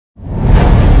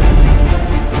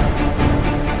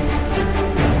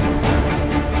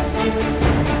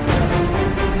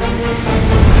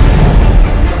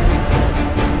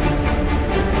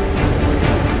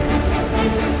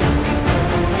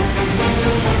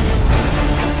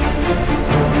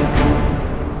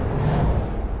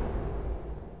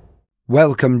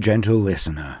Welcome, gentle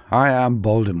listener. I am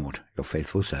Baldermort, your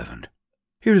faithful servant.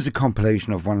 Here is a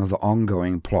compilation of one of the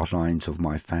ongoing plot lines of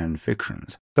my fan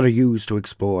fictions that are used to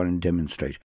explore and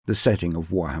demonstrate the setting of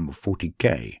Warhammer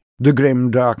 40k, the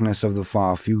grim darkness of the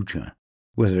far future,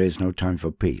 where there is no time for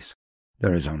peace,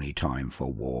 there is only time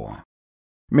for war.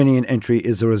 Many an entry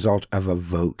is the result of a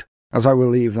vote, as I will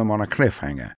leave them on a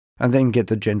cliffhanger, and then get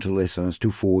the gentle listeners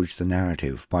to forge the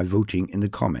narrative by voting in the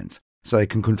comments, so they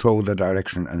can control the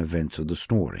direction and events of the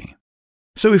story.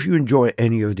 So if you enjoy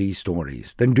any of these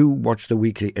stories, then do watch the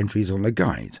weekly entries on the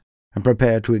guides, and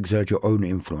prepare to exert your own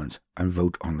influence and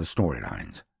vote on the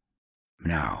storylines.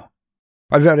 Now,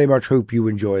 I very much hope you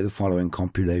enjoy the following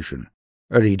compilation,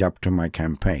 a lead up to my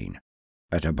campaign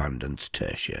at Abundance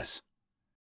Tertius.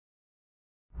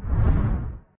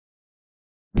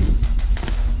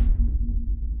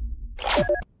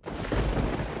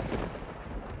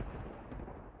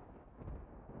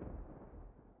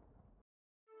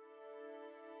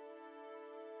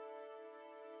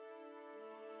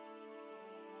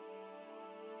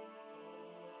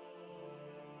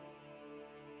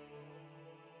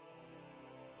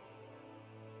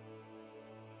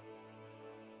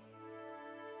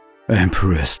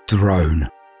 Emperor's Throne.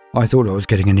 I thought I was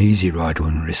getting an easy ride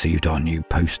when we received our new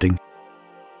posting.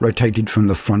 Rotated from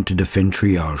the front to defend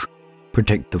triage,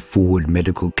 protect the forward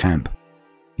medical camp.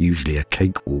 Usually a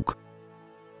cakewalk.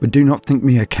 But do not think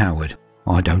me a coward.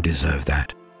 I don't deserve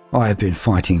that. I have been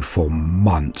fighting for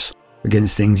months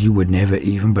against things you would never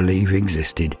even believe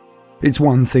existed. It's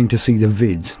one thing to see the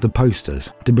vids, the posters,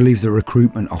 to believe the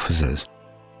recruitment officers.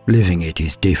 Living it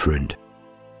is different.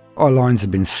 Our lines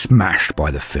have been smashed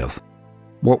by the filth.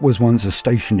 What was once a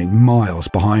stationing miles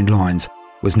behind lines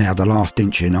was now the last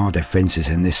inch in our defences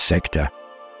in this sector.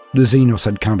 The Xenos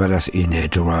had come at us in their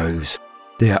droves,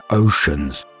 their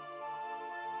oceans.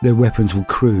 Their weapons were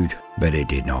crude, but it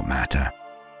did not matter.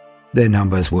 Their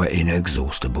numbers were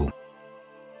inexhaustible.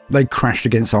 They crashed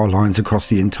against our lines across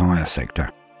the entire sector.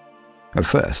 At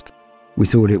first, we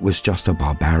thought it was just a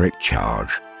barbaric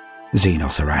charge.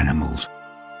 Xenos are animals.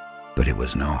 But it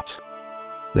was not.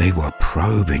 They were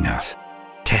probing us,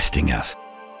 testing us,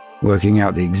 working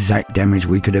out the exact damage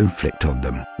we could inflict on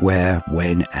them, where,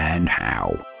 when, and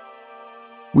how.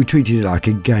 We treated it like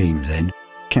a game then,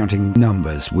 counting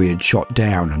numbers we had shot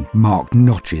down and marked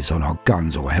notches on our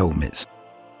guns or helmets.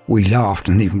 We laughed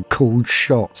and even called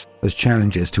shots as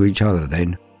challenges to each other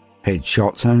then.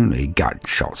 Headshots only, gut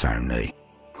shots only.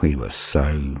 We were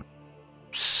so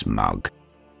smug.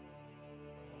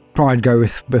 Pride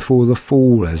goeth before the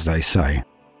fall, as they say.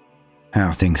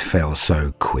 How things fell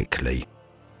so quickly.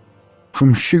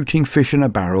 From shooting fish in a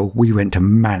barrel, we went to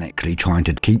manically trying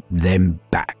to keep them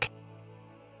back.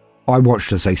 I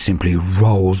watched as they simply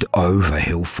rolled over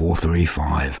Hill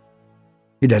 435.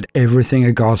 It had everything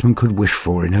a guardsman could wish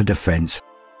for in a defence.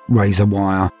 Razor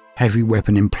wire, heavy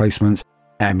weapon emplacements,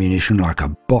 ammunition like a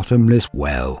bottomless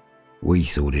well. We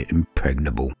thought it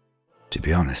impregnable. To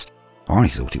be honest, I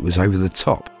thought it was over the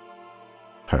top.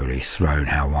 Holy Throne,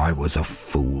 how I was a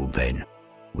fool then.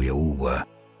 We all were.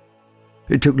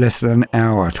 It took less than an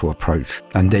hour to approach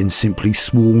and then simply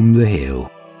swarm the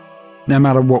hill. No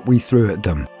matter what we threw at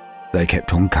them, they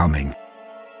kept on coming.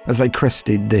 As they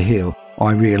crested the hill,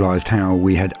 I realised how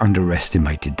we had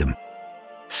underestimated them.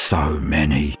 So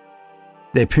many.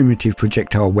 Their primitive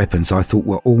projectile weapons I thought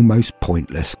were almost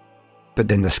pointless. But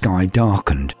then the sky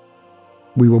darkened.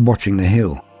 We were watching the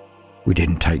hill. We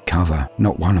didn't take cover,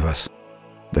 not one of us.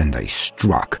 Then they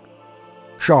struck.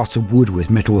 Shafts of wood with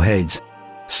metal heads.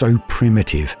 So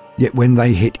primitive, yet when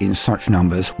they hit in such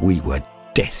numbers, we were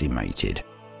decimated.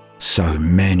 So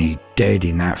many dead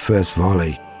in that first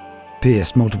volley.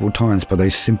 Pierced multiple times by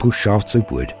those simple shafts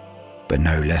of wood, but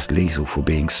no less lethal for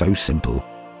being so simple.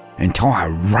 Entire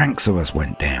ranks of us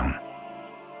went down.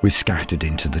 We scattered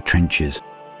into the trenches.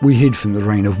 We hid from the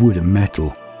rain of wood and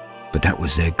metal, but that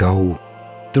was their goal.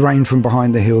 The rain from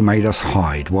behind the hill made us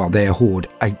hide while their horde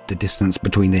ate the distance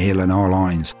between the hill and our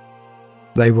lines.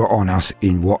 They were on us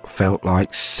in what felt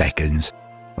like seconds,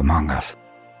 among us,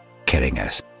 killing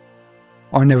us.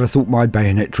 I never thought my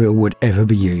bayonet drill would ever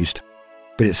be used,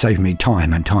 but it saved me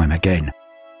time and time again.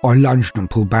 I lunged and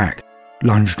pulled back,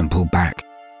 lunged and pulled back.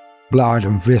 Blood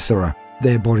and viscera,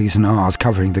 their bodies and ours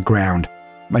covering the ground,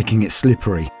 making it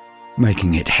slippery,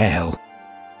 making it hell.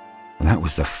 And that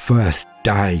was the first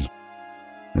day.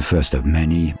 The first of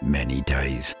many, many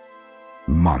days.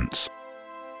 Months.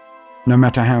 No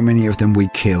matter how many of them we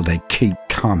kill, they keep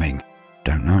coming.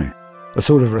 Don't know. I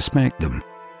sort of respect them.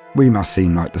 We must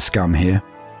seem like the scum here.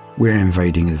 We're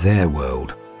invading their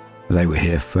world. They were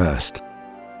here first.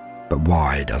 But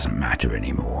why doesn't matter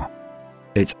anymore.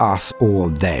 It's us or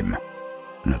them.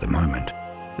 and at the moment,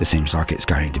 it seems like it's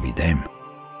going to be them.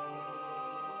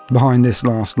 Behind this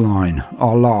last line,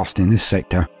 our last in this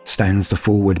sector, stands the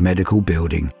forward medical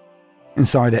building.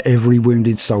 Inside are every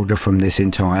wounded soldier from this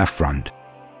entire front.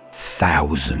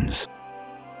 Thousands.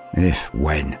 If,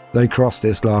 when, they cross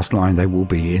this last line, they will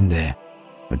be in there.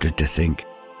 I dread to think,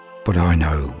 but I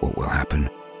know what will happen.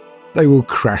 They will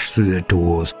crash through the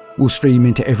doors, will stream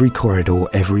into every corridor,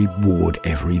 every ward,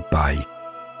 every bay.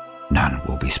 None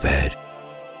will be spared.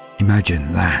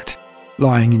 Imagine that,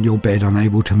 lying in your bed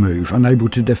unable to move, unable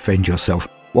to defend yourself,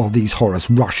 while these horrors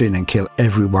rush in and kill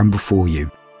everyone before you,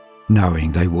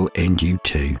 knowing they will end you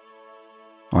too.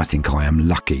 I think I am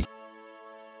lucky.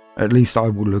 At least I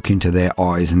will look into their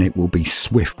eyes and it will be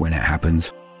swift when it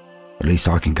happens. At least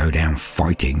I can go down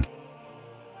fighting.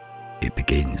 It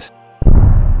begins.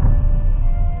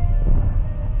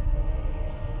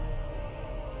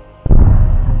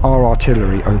 Our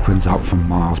artillery opens up from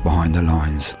miles behind the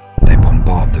lines. They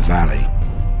bombard the valley.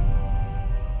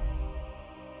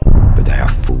 But they are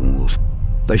fools.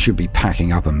 They should be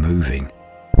packing up and moving.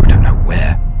 I don't know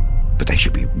where, but they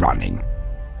should be running.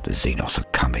 The Xenos are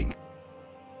coming.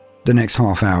 The next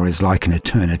half hour is like an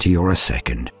eternity or a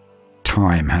second.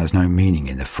 Time has no meaning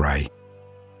in the fray.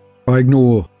 I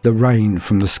ignore the rain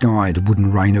from the sky, the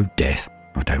wooden rain of death.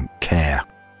 I don't care.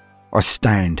 I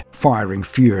stand, firing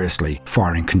furiously,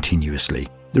 firing continuously.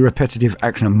 The repetitive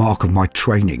action a mark of my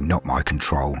training, not my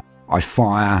control. I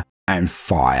fire and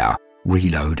fire,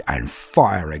 reload and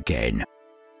fire again.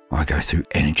 I go through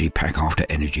energy pack after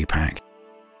energy pack,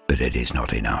 but it is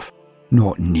not enough.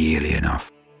 Not nearly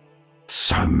enough.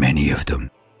 So many of them.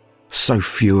 So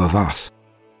few of us.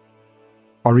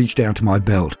 I reach down to my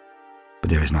belt, but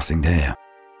there is nothing there.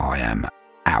 I am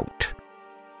out.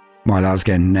 My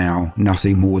Lasgan now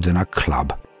nothing more than a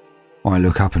club. I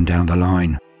look up and down the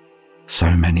line.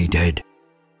 So many dead.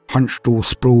 Hunched or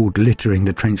sprawled, littering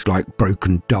the trench like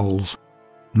broken dolls.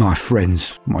 My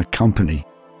friends, my company,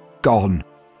 gone.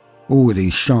 All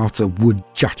these shafts of wood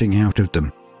jutting out of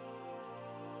them.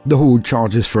 The horde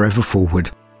charges forever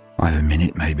forward. I have a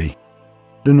minute maybe.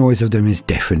 The noise of them is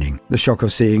deafening. The shock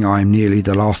of seeing I am nearly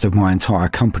the last of my entire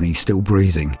company still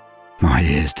breathing. My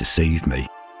ears deceived me.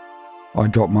 I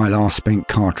drop my last spent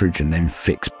cartridge and then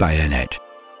fix bayonet.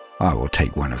 I will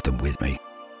take one of them with me.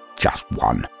 Just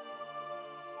one.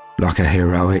 Like a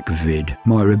heroic vid,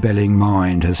 my rebelling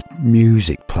mind has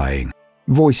music playing.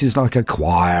 Voices like a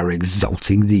choir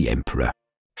exalting the Emperor.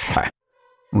 Ha!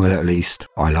 Well, at least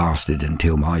I lasted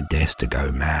until my death to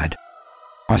go mad.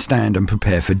 I stand and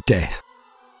prepare for death.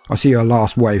 I see a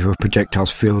last wave of projectiles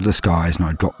fill the skies and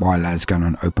I drop my lasgun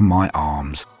and open my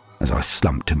arms as I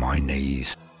slump to my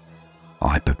knees.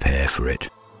 I prepare for it.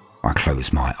 I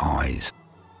close my eyes.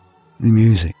 The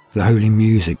music, the holy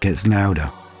music gets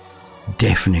louder,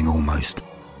 deafening almost,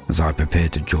 as I prepare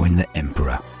to join the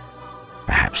Emperor.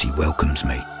 Perhaps he welcomes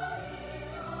me.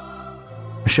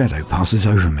 A shadow passes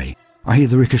over me. I hear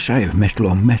the ricochet of metal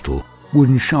on metal.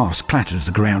 Wooden shafts clatter to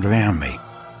the ground around me.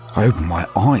 I open my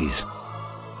eyes,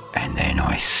 and then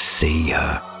I see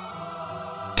her.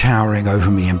 Towering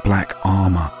over me in black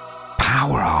armour,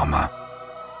 power armour.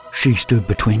 She stood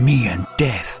between me and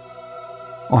death.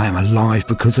 I am alive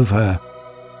because of her.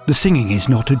 The singing is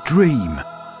not a dream.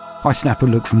 I snap a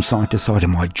look from side to side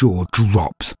and my jaw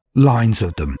drops. Lines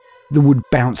of them, the wood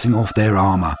bouncing off their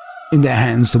armour. In their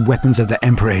hands the weapons of the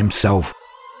Emperor himself,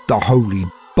 the holy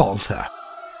bolter.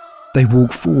 They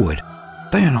walk forward.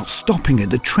 They are not stopping at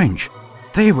the trench.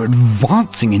 They are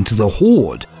advancing into the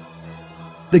horde.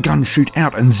 The guns shoot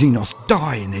out and Xenos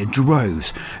die in their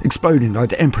droves, exploding like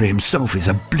the Emperor himself is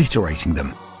obliterating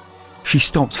them. She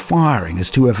stops firing as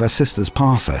two of her sisters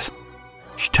pass us.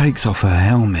 She takes off her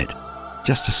helmet,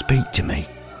 just to speak to me.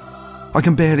 I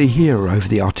can barely hear her over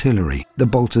the artillery, the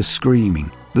bolters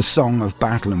screaming, the song of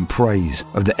battle and praise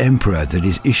of the Emperor that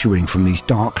is issuing from these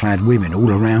dark-clad women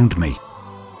all around me.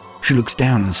 She looks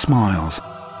down and smiles.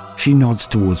 She nods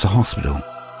towards the hospital.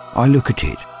 I look at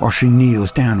it while she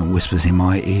kneels down and whispers in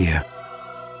my ear.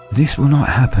 This will not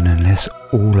happen unless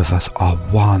all of us are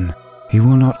one. He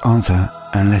will not answer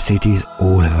unless it is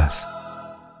all of us.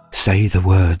 Say the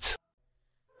words.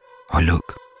 I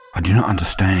look. I do not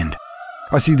understand.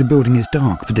 I see the building is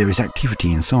dark, but there is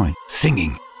activity inside.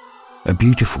 Singing. A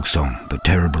beautiful song, but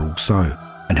terrible also.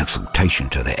 An exaltation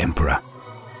to the Emperor.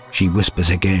 She whispers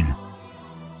again.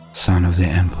 Son of the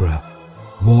Emperor,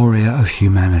 warrior of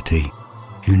humanity,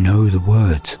 you know the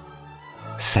words.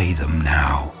 Say them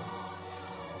now.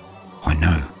 I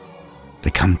know.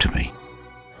 They come to me.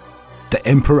 The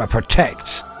Emperor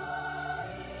protects.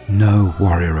 No,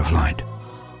 warrior of light.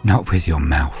 Not with your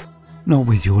mouth. Not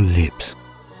with your lips.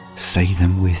 Say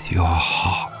them with your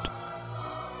heart.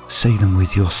 Say them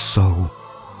with your soul.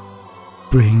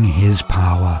 Bring his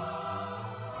power.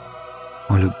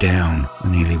 I look down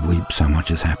and nearly weep, so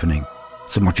much is happening,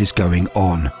 so much is going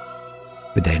on.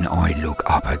 But then I look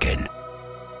up again.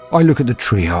 I look at the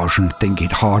triage and think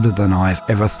it harder than I have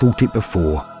ever thought it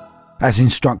before. As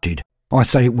instructed, I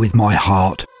say it with my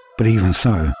heart, but even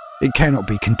so, it cannot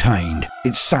be contained.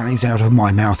 It sallies out of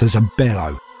my mouth as a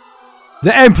bellow.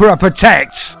 The Emperor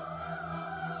protects!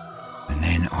 And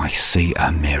then I see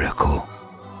a miracle.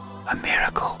 A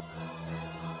miracle.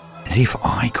 As if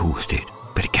I caused it,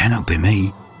 but it cannot be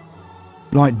me.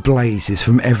 Light blazes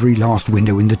from every last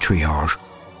window in the triage.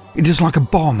 It is like a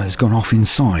bomb has gone off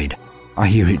inside. I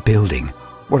hear it building,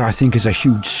 what I think is a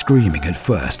huge screaming at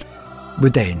first.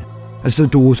 But then, as the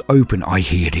doors open, I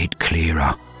hear it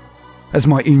clearer. As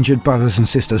my injured brothers and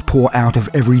sisters pour out of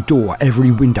every door,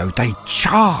 every window, they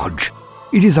charge.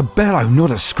 It is a bellow,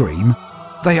 not a scream.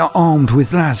 They are armed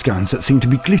with lasguns that seem to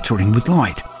be glittering with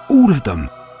light. All of them.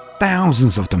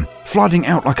 Thousands of them, flooding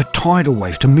out like a tidal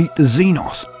wave to meet the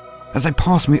Xenos. As they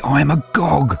pass me, I am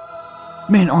agog.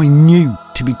 Men I knew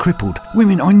to be crippled,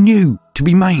 women I knew to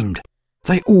be maimed.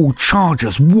 They all charge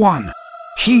as one,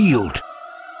 healed.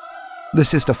 The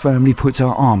sister firmly puts her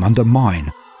arm under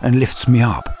mine and lifts me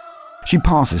up. She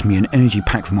passes me an energy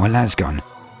pack from my lasgun.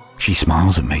 She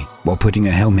smiles at me while putting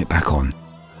her helmet back on,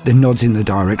 then nods in the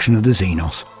direction of the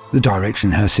Xenos, the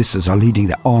direction her sisters are leading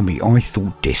the army I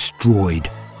thought destroyed.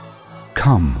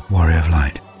 Come, warrior of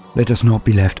light, let us not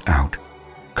be left out.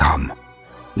 Come,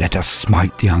 let us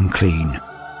smite the unclean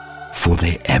for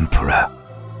the Emperor.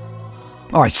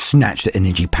 I snatch the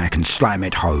energy pack and slam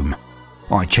it home.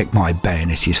 I check my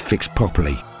bayonet is fixed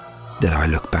properly. Then I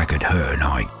look back at her and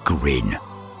I grin.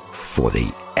 For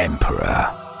the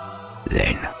Emperor.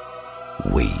 Then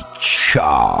we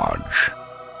charge.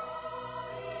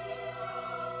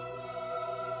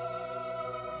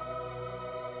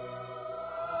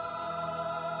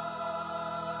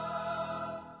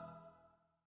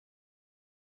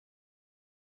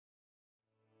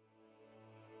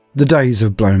 The days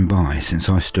have blown by since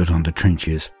I stood on the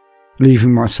trenches,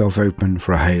 leaving myself open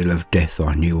for a hail of death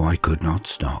I knew I could not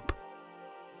stop.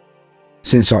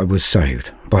 Since I was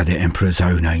saved by the Emperor's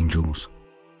own angels.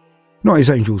 Not his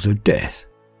angels of death,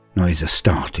 not his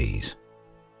Astartes,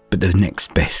 but the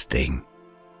next best thing,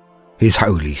 his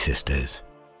holy sisters.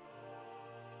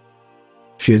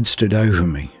 She had stood over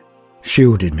me,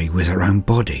 shielded me with her own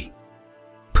body,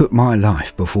 put my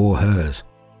life before hers,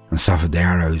 and suffered the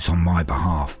arrows on my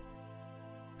behalf.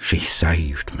 She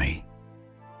saved me.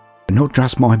 But not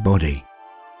just my body.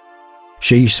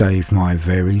 She saved my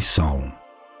very soul.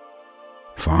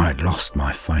 For I had lost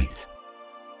my faith.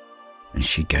 And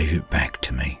she gave it back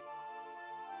to me.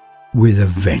 With a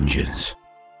vengeance.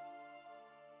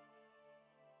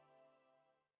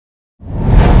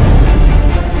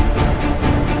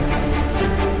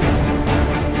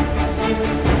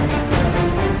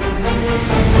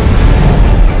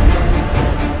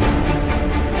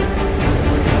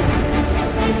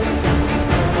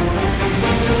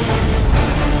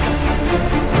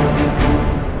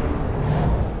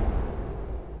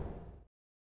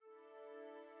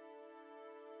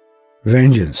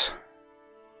 Vengeance,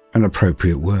 an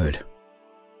appropriate word,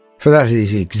 for that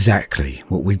is exactly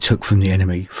what we took from the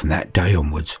enemy from that day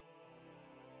onwards.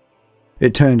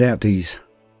 It turned out these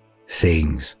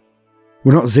things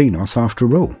were not Xenos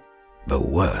after all, but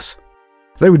worse.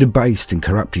 They were debased and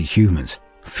corrupted humans,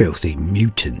 filthy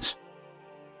mutants,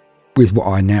 with what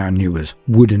I now knew as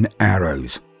wooden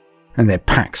arrows, and their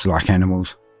packs like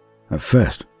animals. At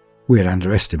first, we had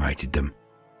underestimated them.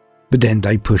 But then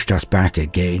they pushed us back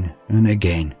again and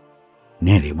again,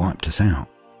 nearly wiped us out.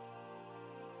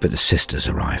 But the sisters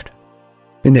arrived.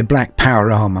 In their black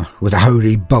power armour, with a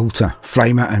holy bolter,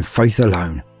 flamer and faith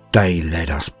alone, they led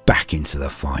us back into the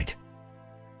fight.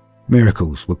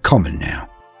 Miracles were common now,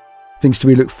 things to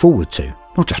be looked forward to,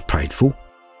 not just prayed for.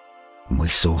 And we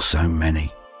saw so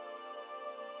many.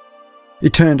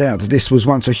 It turned out that this was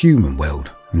once a human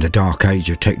world in the dark age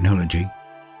of technology.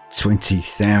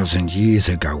 20,000 years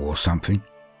ago or something.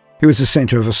 It was the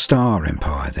centre of a star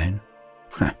empire then.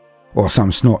 Or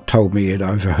some snot told me it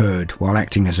overheard while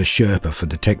acting as a Sherpa for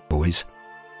the tech boys.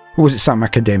 Or was it some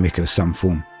academic of some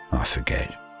form? I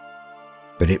forget.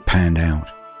 But it panned out.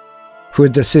 For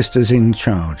with the sisters in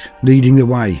charge, leading the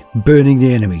way, burning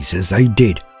the enemies as they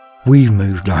did, we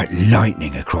moved like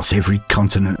lightning across every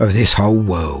continent of this whole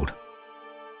world.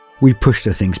 We pushed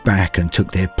the things back and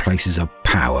took their places of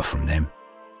power from them.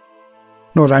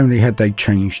 Not only had they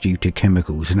changed due to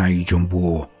chemicals and age and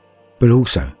war, but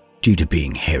also due to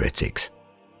being heretics.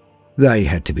 They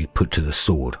had to be put to the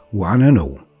sword, one and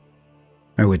all.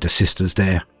 And with the sisters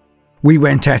there, we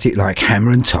went at it like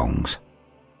hammer and tongs.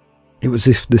 It was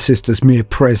as if the sisters' mere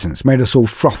presence made us all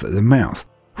froth at the mouth.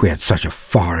 We had such a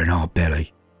fire in our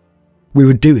belly. We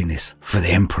were doing this for the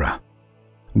Emperor.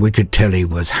 We could tell he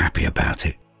was happy about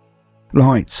it.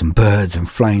 Lights and birds and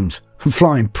flames, and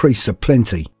flying priests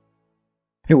aplenty.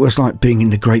 It was like being in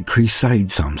the Great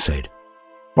Crusade, some said.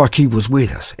 Like he was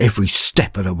with us every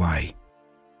step of the way.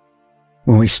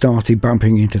 When we started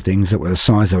bumping into things that were the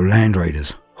size of land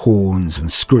raiders, horns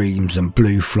and screams and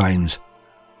blue flames,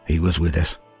 he was with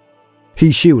us.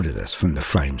 He shielded us from the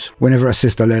flames whenever a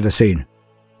sister led us in.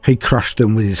 He crushed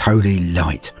them with his holy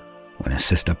light when a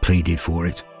sister pleaded for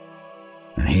it.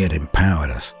 And he had empowered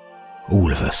us,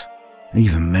 all of us,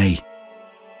 even me.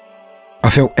 I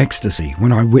felt ecstasy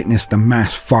when I witnessed the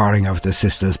mass firing of the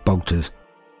sisters' bolters,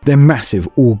 their massive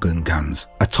organ guns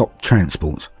atop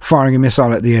transports, firing a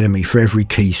missile at the enemy for every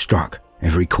key struck,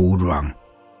 every chord rung.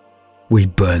 We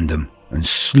burned them and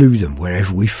slew them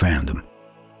wherever we found them.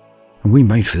 And we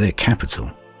made for their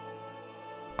capital.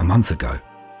 A month ago,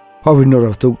 I would not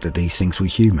have thought that these things were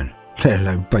human, let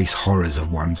alone base horrors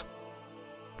of ones.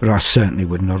 But I certainly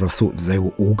would not have thought that they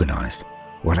were organised,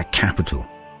 or had a capital,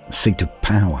 a seat of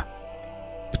power.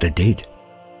 But they did,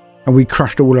 and we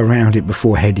crushed all around it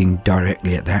before heading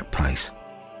directly at that place.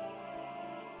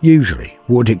 Usually,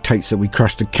 war dictates that we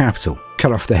crush the capital,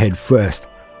 cut off the head first,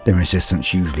 then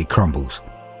resistance usually crumbles.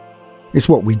 It's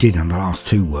what we did on the last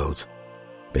two worlds.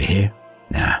 But here,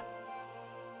 nah.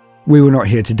 We were not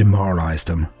here to demoralise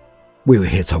them. We were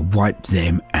here to wipe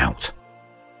them out.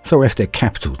 So left their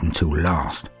capital until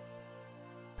last.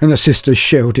 And the sisters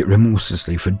shelled it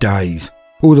remorselessly for days,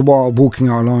 all the while walking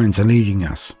our lines and leading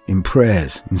us in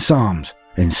prayers, in psalms,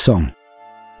 in song,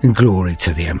 in glory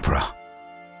to the Emperor.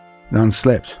 None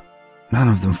slept, none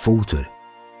of them faltered,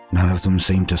 none of them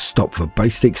seemed to stop for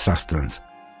basic sustenance.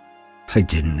 They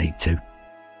didn't need to.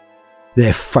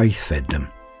 Their faith fed them.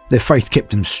 Their faith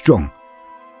kept them strong,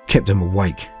 kept them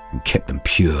awake and kept them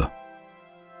pure.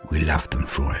 We loved them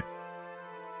for it.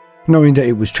 Knowing that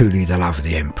it was truly the love of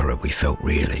the Emperor we felt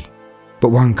really. But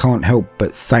one can't help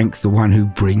but thank the one who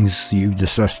brings you the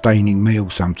sustaining meal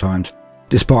sometimes,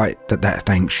 despite that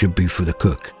thanks should be for the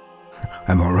cook.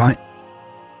 Am I right?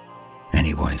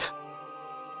 Anyways,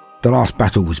 the last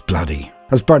battle was bloody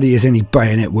as any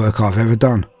bayonet work I've ever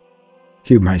done.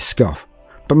 You may scoff,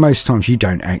 but most times you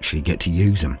don't actually get to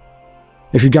use them.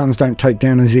 If your guns don't take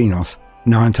down a Xenos,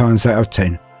 9 times out of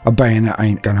 10, a bayonet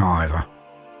ain't gonna either.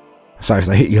 So if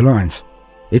they hit your lines,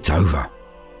 it's over.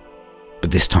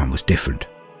 But this time was different.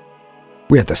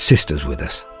 We had the sisters with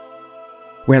us.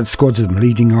 We had squads of them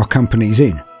leading our companies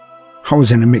in. I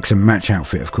was in a mix and match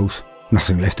outfit, of course,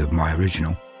 nothing left of my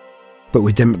original. But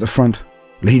with them at the front,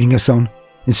 leading us on,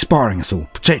 inspiring us all,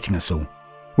 protecting us all.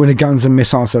 When the guns and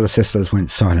missiles of the sisters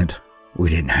went silent, we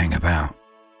didn't hang about.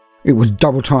 It was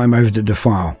double time over the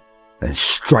defile, then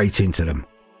straight into them.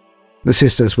 The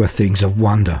sisters were things of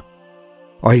wonder.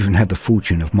 I even had the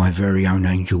fortune of my very own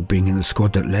angel being in the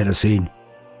squad that led us in.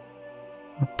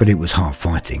 But it was hard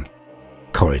fighting,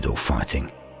 corridor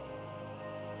fighting.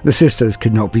 The sisters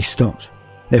could not be stopped.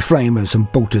 Their flamers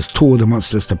and bolters tore the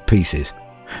monsters to pieces.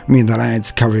 Me and the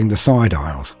lads covering the side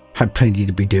aisles had plenty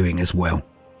to be doing as well.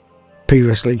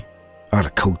 Previously, I'd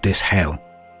have called this hell.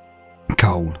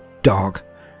 Cold, dark,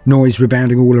 noise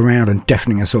rebounding all around and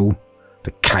deafening us all.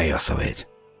 The chaos of it.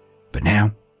 But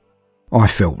now, I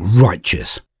felt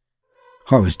righteous.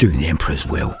 I was doing the Emperor's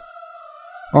will.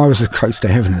 I was as close to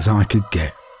heaven as I could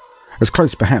get. As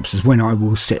close perhaps as when I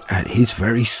will sit at his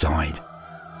very side.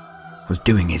 I was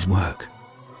doing his work.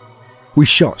 We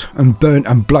shot and burnt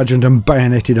and bludgeoned and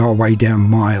bayoneted our way down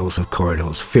miles of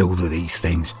corridors filled with these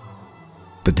things.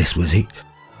 But this was it.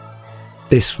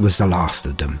 This was the last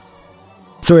of them.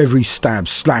 So every stab,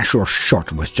 slash or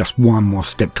shot was just one more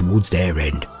step towards their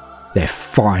end. Their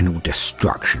final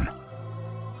destruction.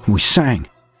 We sang.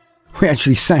 We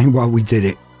actually sang while we did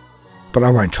it. But I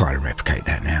won't try to replicate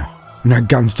that now. No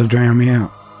guns to drown me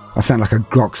out. I sound like a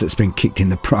grox that's been kicked in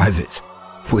the privates.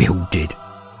 We all did.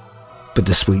 But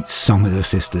the sweet song of the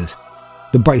sisters,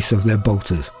 the bass of their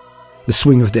bolters, the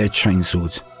swing of their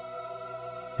chainswords,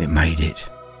 it made it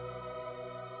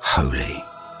holy.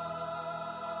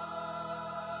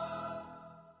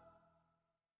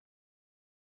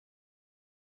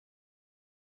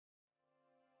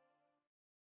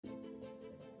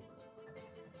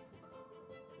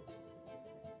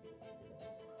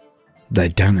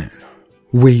 They'd done it.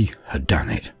 We had done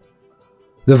it.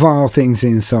 The vile things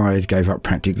inside gave up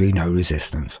practically no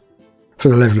resistance, for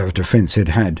the level of defence it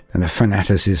had and the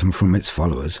fanaticism from its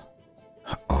followers.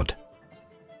 Odd.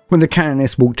 When the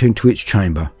canoness walked into its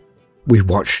chamber, we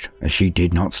watched as she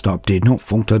did not stop, did not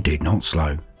falter, did not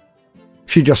slow.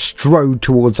 She just strode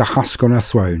towards a husk on her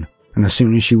throne, and as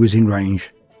soon as she was in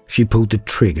range, she pulled the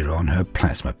trigger on her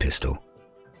plasma pistol.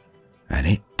 And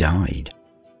it died.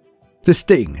 This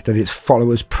thing that its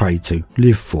followers prayed to,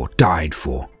 lived for, died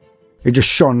for. It just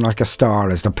shone like a star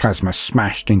as the plasma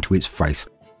smashed into its face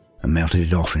and melted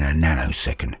it off in a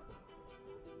nanosecond.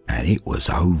 And it was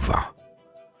over.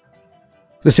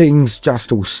 The things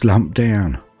just all slumped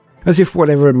down, as if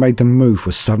whatever had made them move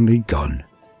was suddenly gone.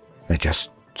 They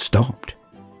just stopped.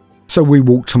 So we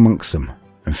walked amongst them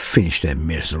and finished their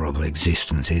miserable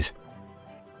existences.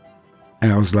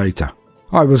 Hours later,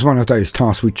 I was one of those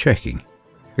tasked with checking.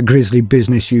 A grisly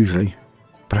business usually,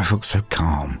 but I felt so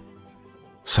calm,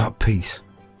 so at peace.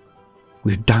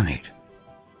 We'd done it.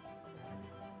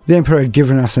 The Emperor had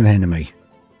given us an enemy,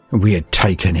 and we had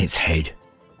taken its head.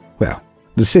 Well,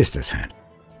 the sisters had,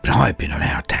 but I had been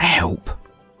allowed to help.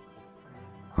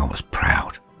 I was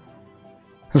proud.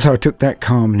 And so I took that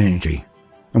calm and energy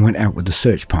and went out with the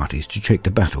search parties to check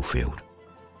the battlefield.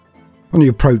 On the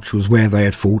approach was where they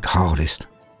had fought hardest,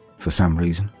 for some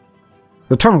reason.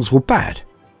 The tunnels were bad,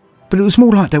 but it was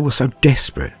more like they were so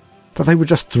desperate that they were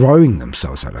just throwing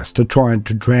themselves at us to try and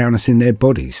to drown us in their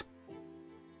bodies.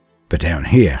 But down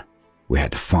here, we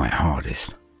had to fight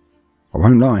hardest. I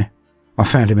won't lie, I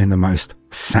found him in the most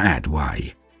sad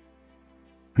way.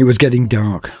 It was getting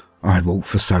dark. I had walked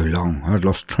for so long, I had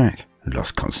lost track, had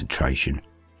lost concentration.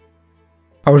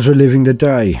 I was reliving the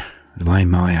day, the way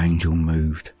my angel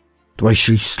moved, the way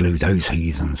she slew those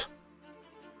heathens.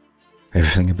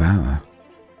 Everything about her.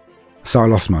 So I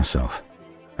lost myself,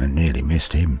 and nearly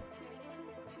missed him.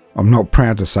 I'm not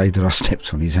proud to say that I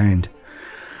stepped on his hand,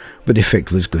 but the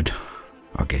effect was good,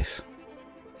 I guess,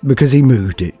 because he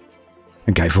moved it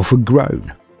and gave off a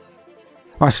groan.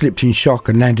 I slipped in shock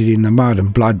and landed in the mud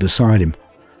and blood beside him.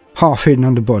 Half hidden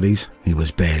under bodies, he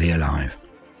was barely alive.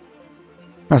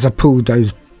 As I pulled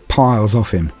those piles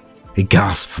off him, he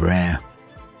gasped for air.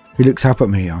 He looked up at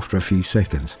me after a few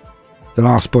seconds. The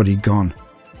last body gone,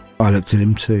 I looked at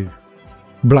him too.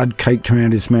 Blood caked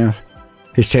around his mouth,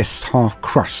 his chest half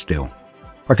crushed still.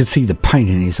 I could see the pain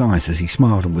in his eyes as he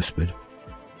smiled and whispered,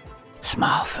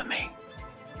 "Smile for me."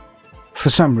 For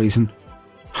some reason,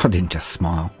 I didn't just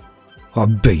smile, I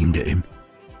beamed at him.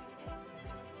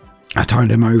 I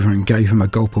turned him over and gave him a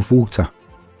gulp of water.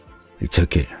 He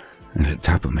took it and looked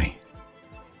up at me.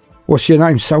 "What's your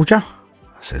name, soldier?"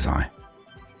 says I.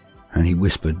 And he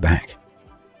whispered back,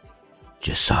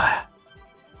 "Josiah.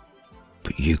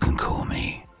 But you can call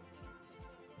me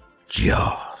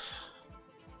Joss."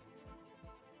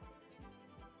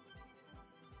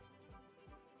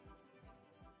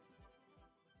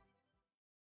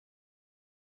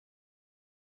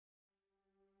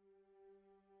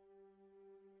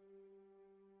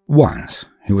 Once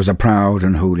he was a proud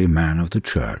and holy man of the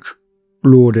church,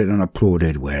 lauded and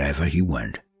applauded wherever he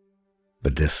went.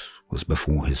 But this was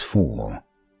before his fall,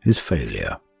 his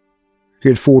failure. He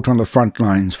had fought on the front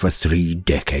lines for 3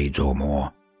 decades or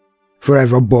more,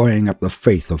 forever buoying up the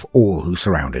faith of all who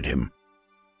surrounded him.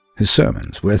 His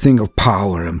sermons were a thing of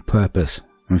power and purpose,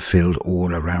 and filled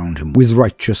all around him with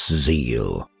righteous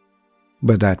zeal.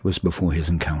 But that was before his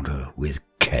encounter with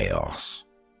chaos.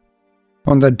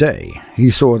 On the day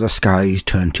he saw the skies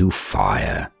turn to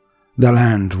fire, the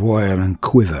land roil and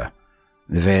quiver,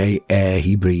 the very air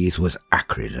he breathed was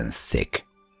acrid and thick.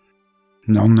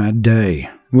 And on that day,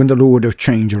 when the Lord of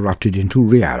Change erupted into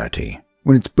reality,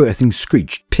 when its birthing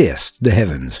screech pierced the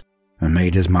heavens and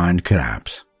made his mind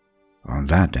collapse, on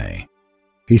that day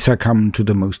he succumbed to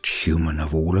the most human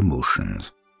of all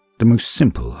emotions, the most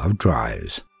simple of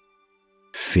drives,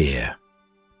 fear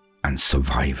and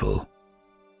survival.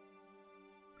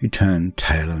 He turned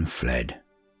tail and fled,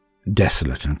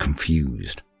 desolate and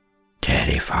confused,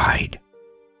 terrified.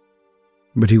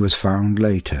 But he was found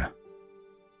later,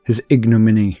 his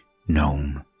ignominy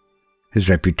known, his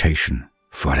reputation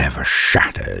forever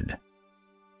shattered.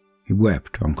 He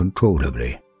wept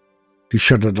uncontrollably. He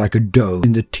shuddered like a doe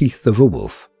in the teeth of a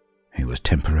wolf. He was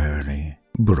temporarily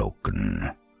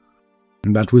broken.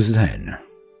 That was then,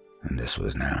 and this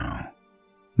was now.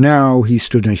 Now he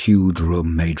stood in a huge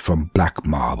room made from black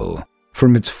marble,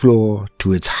 from its floor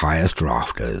to its highest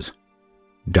rafters.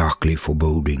 Darkly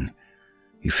foreboding,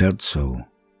 he felt so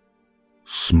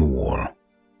small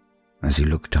as he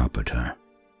looked up at her.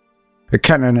 A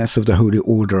canoness of the Holy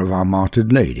Order of our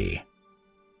Martyred Lady,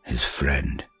 his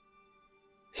friend,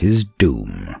 his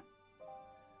doom.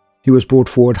 He was brought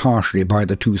forward harshly by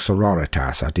the 2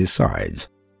 sororitas at his sides,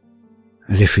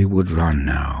 as if he would run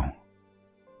now.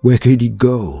 Where could he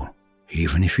go,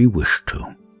 even if he wished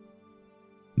to?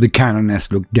 The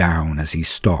canoness looked down as he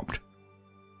stopped.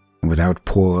 Without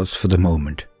pause for the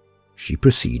moment, she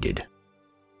proceeded,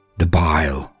 the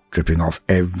bile dripping off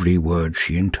every word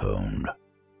she intoned.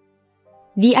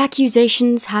 The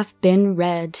accusations have been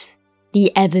read.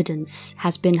 The evidence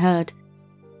has been heard.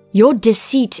 Your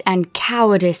deceit and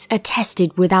cowardice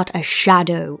attested without a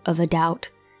shadow of a doubt.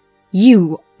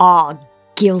 You are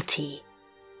guilty.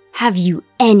 Have you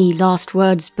any last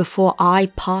words before I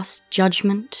pass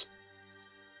judgment?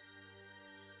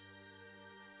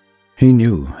 He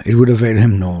knew it would avail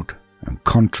him naught, and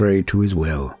contrary to his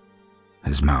will,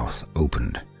 his mouth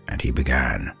opened, and he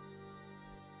began.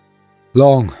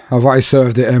 Long have I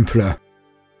served the Emperor,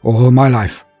 all my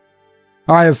life.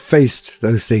 I have faced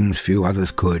those things few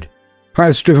others could. I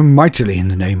have striven mightily in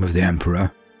the name of the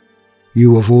Emperor.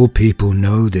 You of all people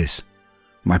know this,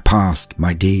 my past,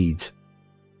 my deeds.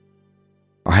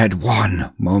 I had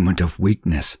one moment of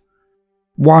weakness,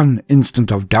 one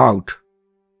instant of doubt.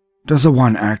 Does the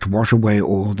one act wash away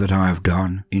all that I have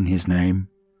done in his name?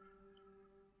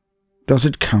 Does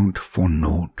it count for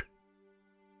naught?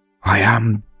 I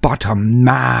am but a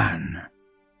man.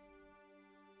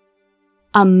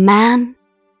 A man?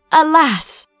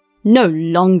 Alas, no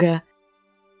longer.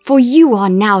 For you are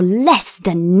now less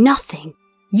than nothing.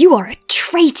 You are a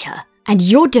traitor, and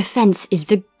your defense is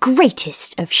the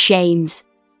greatest of shames,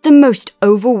 the most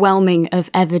overwhelming of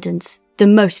evidence, the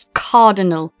most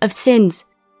cardinal of sins.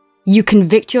 You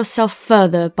convict yourself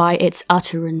further by its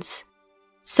utterance.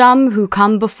 Some who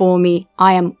come before me,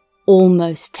 I am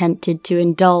almost tempted to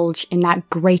indulge in that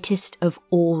greatest of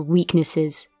all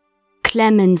weaknesses,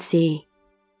 clemency.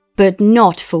 But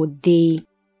not for thee,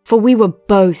 for we were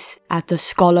both at the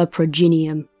Scholar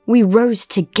Progenium. We rose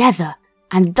together,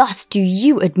 and thus do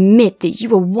you admit that you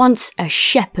were once a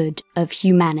shepherd of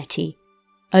humanity,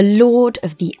 a lord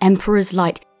of the Emperor's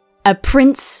light, a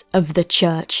prince of the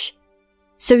Church.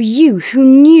 So you who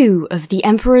knew of the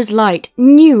Emperor's light,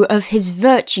 knew of his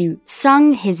virtue,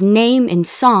 sung his name in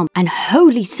psalm and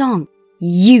holy song,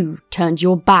 you turned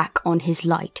your back on his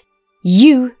light.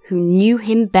 You who knew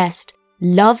him best,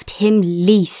 loved him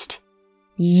least,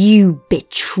 you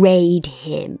betrayed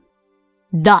him.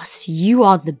 Thus you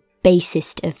are the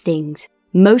basest of things,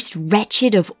 most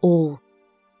wretched of all.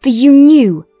 For you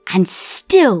knew and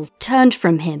still turned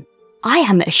from him. I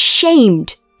am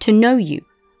ashamed to know you.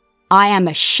 I am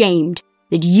ashamed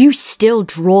that you still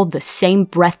draw the same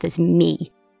breath as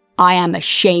me. I am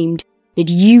ashamed that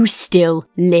you still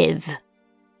live.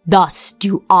 Thus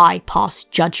do I pass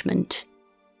judgment.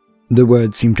 The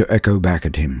words seemed to echo back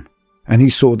at him, and he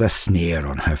saw the sneer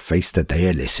on her face that they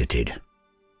elicited.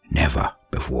 Never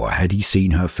before had he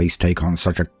seen her face take on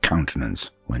such a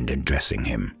countenance when addressing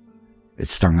him. It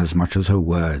stung as much as her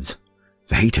words,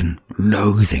 the hate and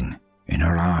loathing in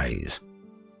her eyes.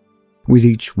 With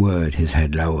each word his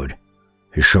head lowered,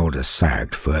 his shoulders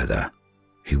sagged further.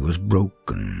 He was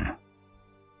broken.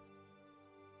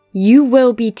 You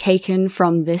will be taken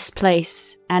from this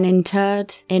place and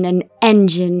interred in an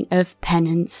engine of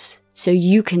penance, so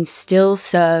you can still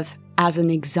serve as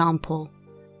an example.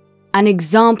 An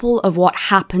example of what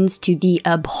happens to the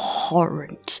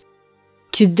abhorrent,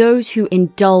 to those who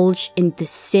indulge in the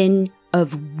sin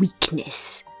of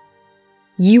weakness.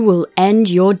 You will end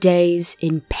your days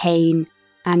in pain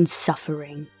and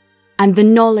suffering, and the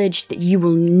knowledge that you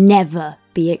will never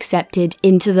be accepted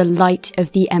into the light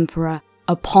of the Emperor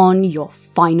upon your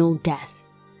final death.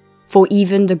 For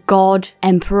even the God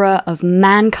Emperor of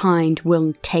mankind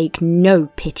will take no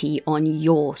pity on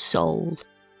your soul.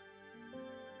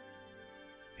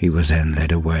 He was then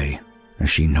led away, as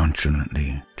she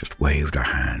nonchalantly just waved her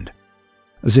hand,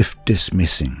 as if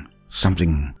dismissing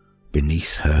something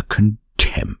beneath her contempt.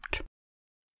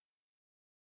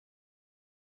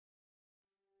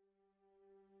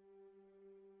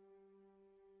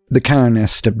 The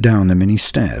canoness stepped down the many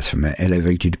stairs from her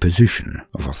elevated position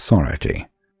of authority.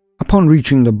 Upon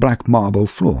reaching the black marble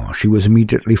floor, she was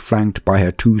immediately flanked by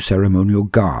her 2 ceremonial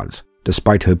guards,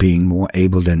 despite her being more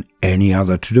able than any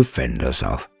other to defend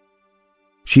herself.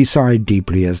 She sighed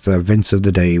deeply as the events of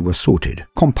the day were sorted,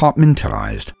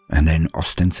 compartmentalized, and then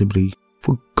ostensibly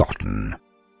forgotten.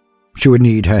 She would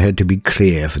need her head to be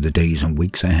clear for the days and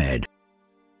weeks ahead.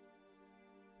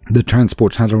 The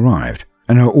transports had arrived,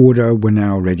 and her order were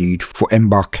now readied for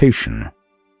embarkation.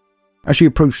 As she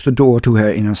approached the door to her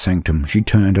inner sanctum, she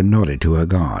turned and nodded to her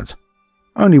guards.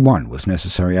 Only one was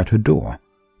necessary at her door.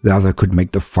 The other could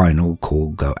make the final call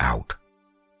go out.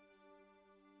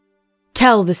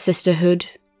 Tell the sisterhood,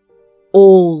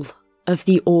 all of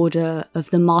the order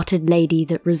of the martyred lady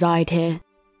that reside here,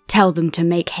 tell them to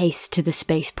make haste to the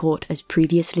spaceport as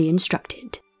previously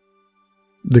instructed.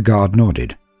 The guard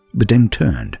nodded, but then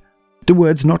turned, the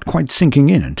words not quite sinking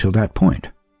in until that point.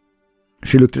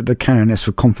 She looked at the canoness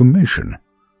for confirmation.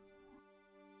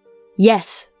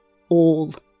 Yes,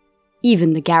 all.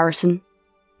 Even the garrison.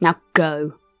 Now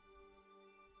go.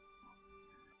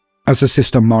 As the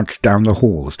sister marched down the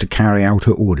halls to carry out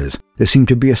her orders, there seemed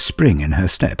to be a spring in her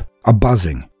step, a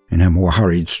buzzing in her more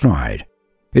hurried stride.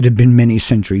 It had been many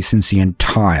centuries since the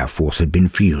entire force had been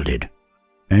fielded.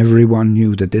 Everyone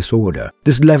knew that this order,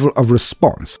 this level of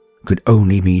response, could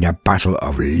only mean a battle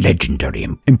of legendary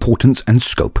importance and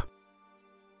scope.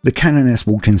 The canoness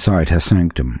walked inside her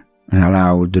sanctum and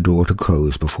allowed the door to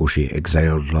close before she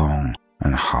exhaled long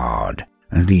and hard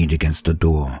and leaned against the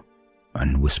door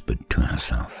and whispered to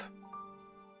herself.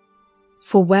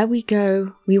 For where we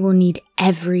go, we will need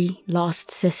every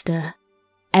last sister,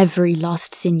 every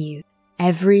last sinew,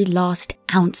 every last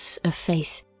ounce of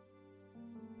faith.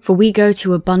 For we go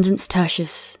to Abundance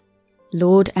Tertius.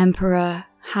 Lord Emperor,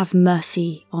 have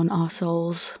mercy on our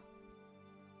souls.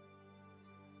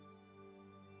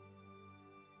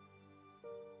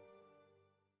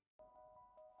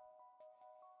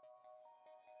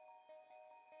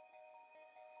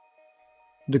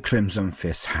 The Crimson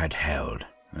Fists had held,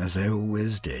 as they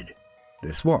always did.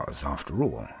 This was, after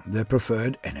all, their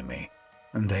preferred enemy,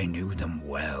 and they knew them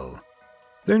well.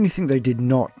 The only thing they did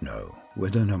not know were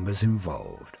the numbers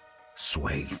involved.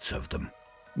 Swathes of them.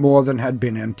 More than had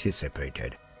been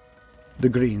anticipated. The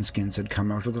Greenskins had come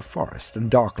out of the forest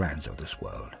and darklands of this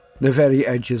world, the very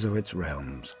edges of its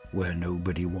realms, where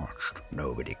nobody watched,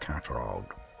 nobody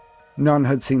catalogued. None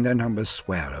had seen their numbers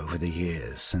swell over the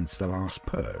years since the last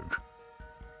purge.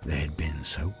 They had been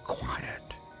so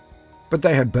quiet. But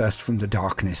they had burst from the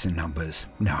darkness in numbers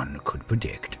none could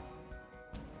predict.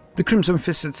 The Crimson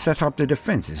Fists had set up their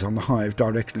defences on the hive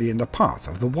directly in the path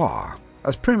of the war.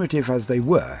 As primitive as they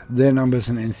were, their numbers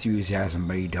and enthusiasm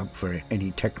made up for any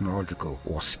technological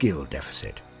or skill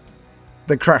deficit.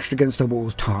 They crashed against the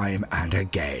walls time and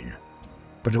again,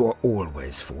 but were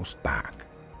always forced back.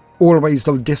 Always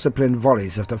the disciplined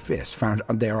volleys of the Fist found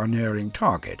their unerring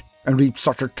target, and reaped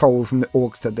such a toll from the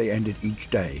orcs that they ended each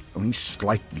day only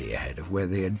slightly ahead of where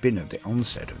they had been at the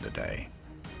onset of the day.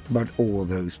 But all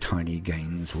those tiny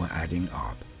gains were adding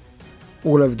up.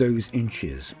 All of those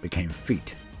inches became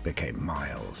feet, became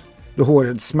miles. The horde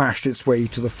had smashed its way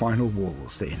to the final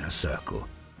walls, the inner circle,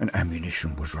 and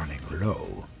ammunition was running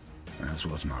low, as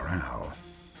was morale.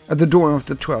 At the dawn of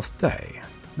the 12th day,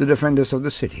 the defenders of the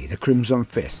city, the Crimson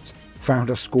Fists, found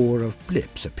a score of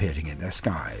blips appearing in their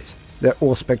skies. Their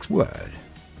Auspec's word.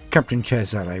 Captain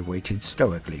Cesare waited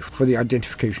stoically for the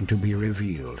identification to be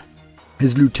revealed.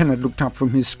 His lieutenant looked up from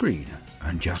his screen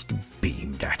and just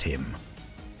beamed at him.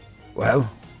 "Well,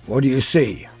 what do you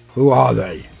see? Who are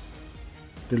they?"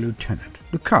 The lieutenant,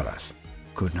 Lucullus,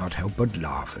 could not help but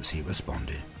laugh as he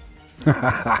responded.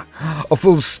 "A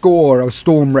full score of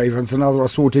storm ravens and other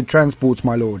assorted transports,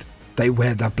 my lord. They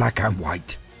wear the black and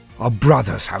white. Our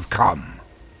brothers have come."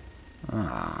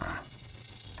 "Ah.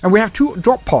 And we have 2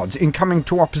 drop pods incoming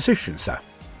to our position, sir."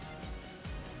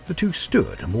 The two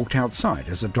stood and walked outside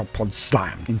as the drop pods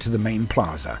slammed into the main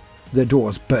plaza, their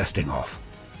doors bursting off.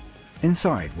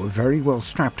 Inside were very well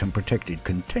strapped and protected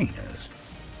containers.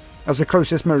 As the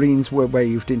closest marines were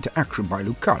waved into action by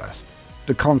Lucullus,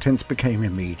 the contents became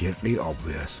immediately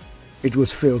obvious. It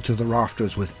was filled to the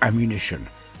rafters with ammunition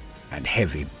and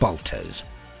heavy bolters.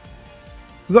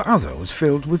 The other was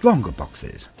filled with longer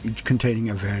boxes, each containing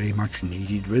a very much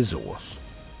needed resource.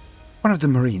 One of the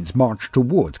marines marched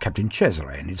towards Captain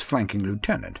Cesare and his flanking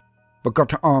lieutenant, but got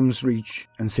to arm's reach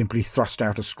and simply thrust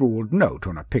out a scrawled note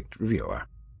on a picked reviewer.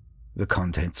 The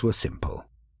contents were simple.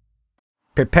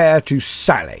 "Prepare to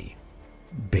sally.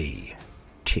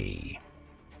 B.T."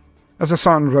 As the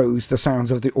sun rose, the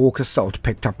sounds of the orc assault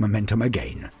picked up momentum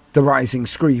again, the rising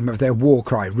scream of their war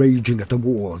cry raging at the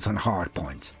walls and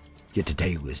hardpoints. Yet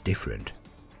today was different.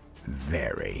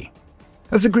 Very.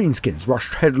 As the Greenskins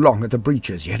rushed headlong at the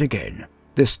breaches yet again,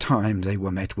 this time they were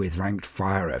met with ranked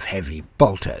fire of heavy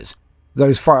bolters.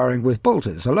 Those firing with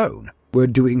bolters alone were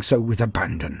doing so with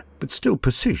abandon, but still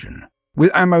precision.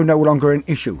 With ammo no longer an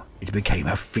issue, it became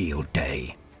a field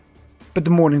day. But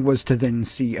the morning was to then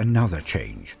see another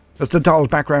change, as the dull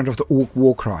background of the orc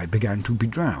war cry began to be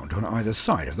drowned on either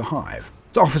side of the hive.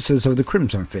 The officers of the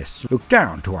Crimson Fists looked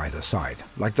down to either side,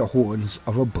 like the horns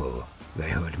of a bull. They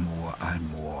heard more and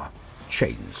more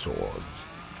chainswords.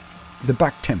 The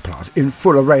Black Templars, in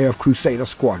full array of Crusader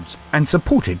squads, and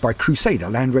supported by Crusader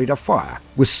Land Raider fire,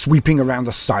 were sweeping around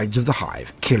the sides of the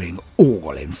hive, killing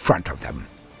all in front of them.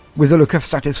 With a look of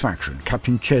satisfaction,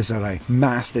 Captain Cesare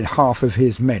massed in half of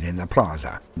his men in the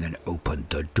plaza, then opened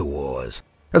the doors.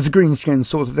 As the greenskins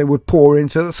thought that they would pour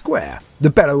into the square, the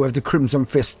bellow of the Crimson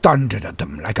Fist thundered at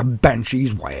them like a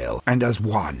banshee's wail, and as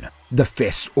one, the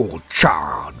fists all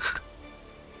charged.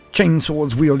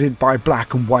 Chainswords wielded by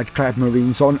black and white-clad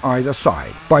marines on either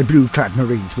side, by blue-clad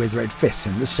marines with red fists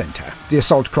in the centre, the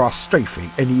assault craft strafing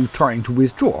any trying to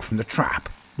withdraw from the trap.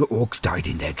 The orcs died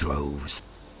in their droves,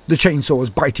 the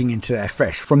chainsaws biting into their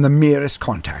flesh from the merest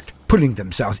contact, pulling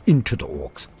themselves into the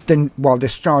orcs, then while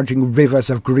discharging rivers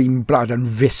of green blood and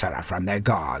viscera from their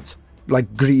guards,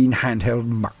 like green handheld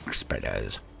muck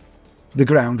spreaders. The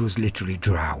ground was literally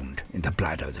drowned in the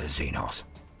blood of the Xenos.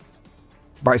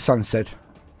 By sunset,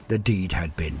 the deed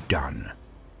had been done.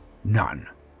 None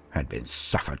had been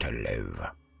suffered to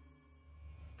live.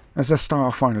 As the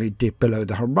star finally dipped below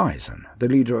the horizon, the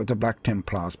leader of the Black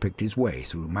Templars picked his way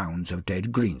through mounds of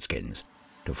dead greenskins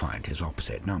to find his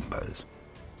opposite numbers.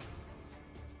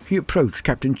 He approached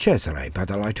Captain Cesare by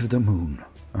the light of the moon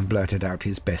and blurted out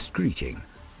his best greeting.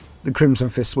 The Crimson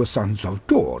Fists were sons of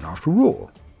Dawn, after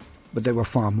all, but they were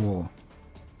far more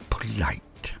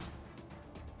polite.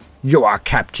 "You are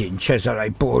Captain Cesare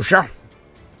Borgia?"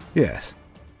 "Yes.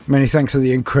 Many thanks for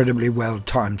the incredibly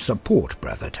well-timed support,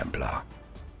 Brother Templar.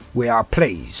 We are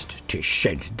pleased to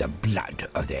shed the blood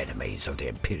of the enemies of the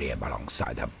Imperium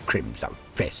alongside the Crimson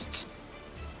Fists.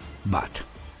 But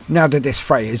now that this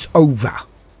fray is over,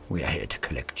 we are here to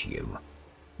collect you.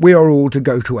 We are all to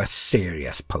go to a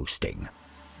serious posting.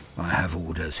 I have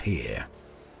orders here.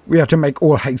 We are to make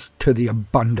all haste to the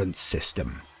Abundance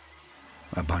system.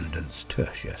 Abundance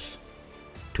Tertius,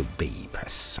 to be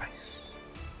precise."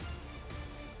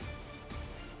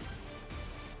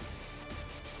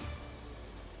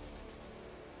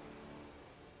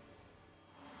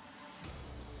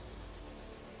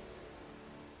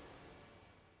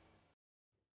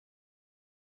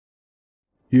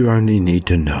 You only need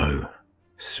to know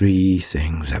 3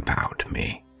 things about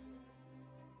me.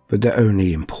 But the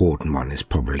only important one is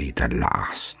probably the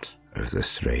last of the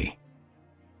 3.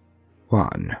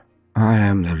 1. I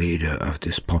am the leader of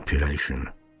this population,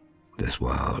 this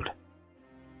world.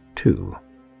 2.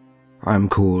 I am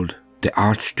called the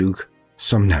Archduke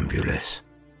Somnambulus.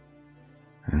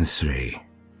 And 3.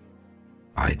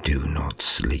 I do not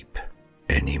sleep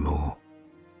anymore.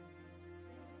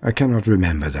 I cannot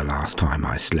remember the last time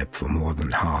I slept for more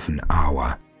than half an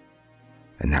hour,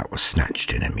 and that was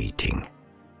snatched in a meeting.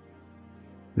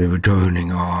 They were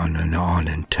droning on and on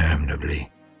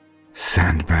interminably.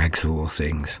 Sandbags of all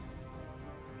things.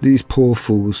 These poor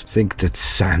fools think that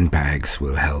sandbags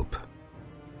will help.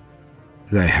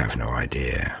 They have no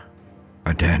idea.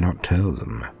 I dare not tell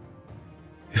them.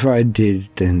 If I did,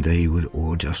 then they would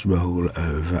all just roll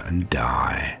over and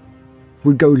die.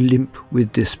 Would go limp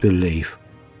with disbelief,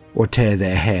 or tear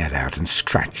their hair out and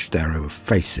scratch their own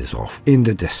faces off in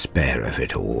the despair of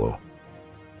it all.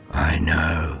 I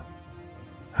know.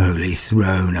 Holy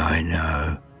Throne, I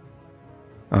know.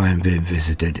 I am being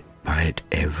visited by it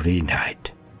every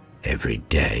night, every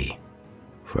day,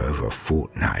 for over a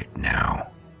fortnight now.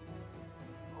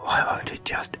 Why won't it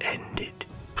just end it,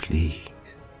 please?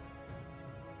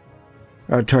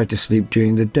 I tried to sleep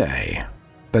during the day,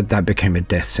 but that became a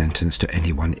death sentence to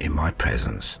anyone in my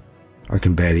presence. I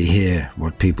can barely hear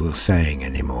what people are saying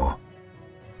anymore.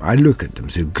 I look at them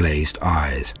through glazed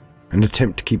eyes and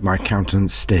attempt to keep my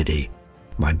countenance steady,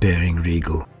 my bearing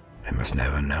regal. They must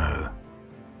never know.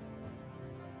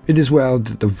 It is well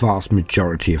that the vast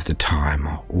majority of the time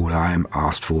all I am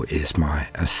asked for is my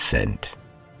assent,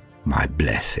 my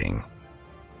blessing.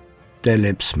 Their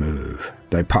lips move.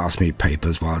 They pass me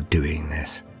papers while doing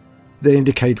this. They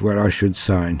indicate where I should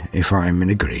sign if I am in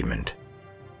agreement.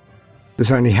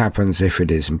 This only happens if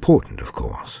it is important, of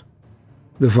course.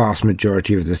 The vast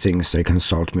majority of the things they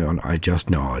consult me on I just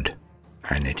nod,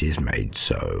 and it is made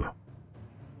so.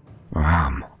 I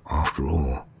am, after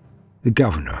all, the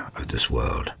governor of this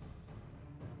world.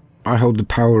 I hold the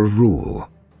power of rule,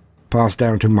 passed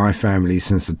down to my family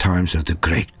since the times of the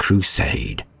Great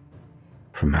Crusade,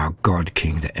 from our God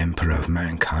King, the Emperor of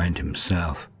mankind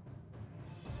himself.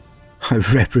 I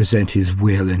represent his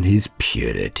will and his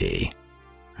purity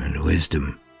and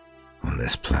wisdom on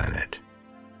this planet,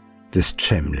 this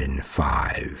Tremlin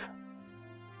 5.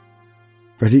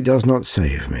 But he does not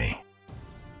save me.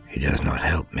 He does not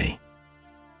help me.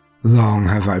 Long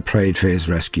have I prayed for his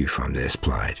rescue from this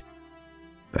plight,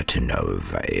 but to no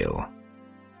avail.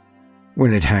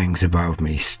 When it hangs above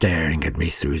me, staring at me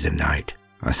through the night,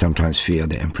 I sometimes feel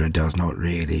the Emperor does not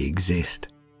really exist.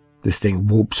 This thing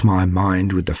warps my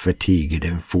mind with the fatigue it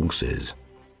enforces.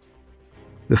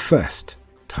 The first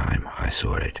time I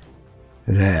saw it,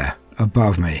 there,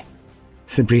 above me,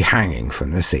 simply hanging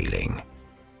from the ceiling,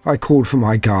 I called for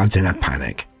my guards in a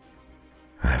panic.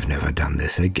 I've never done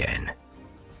this again.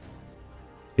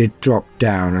 It dropped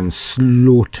down and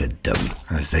slaughtered them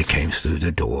as they came through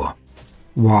the door,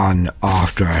 one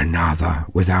after another,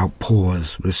 without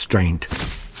pause, restraint,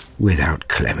 without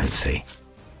clemency.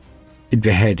 It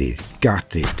beheaded,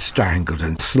 gutted, strangled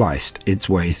and sliced its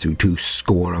way through 2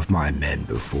 score of my men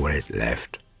before it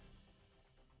left.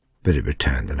 But it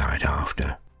returned the night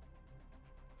after.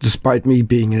 Despite me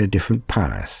being in a different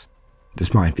palace,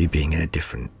 despite me being in a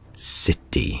different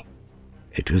city,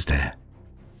 it was there.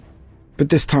 But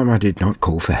this time I did not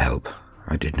call for help.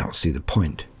 I did not see the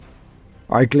point.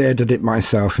 I glared at it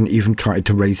myself and even tried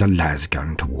to raise a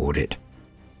lasgun toward it.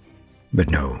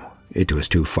 But no, it was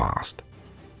too fast.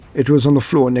 It was on the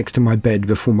floor next to my bed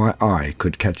before my eye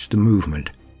could catch the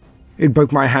movement. It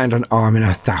broke my hand and arm in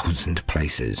 1,000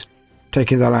 places,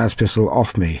 taking the las pistol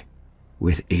off me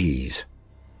with ease.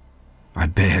 I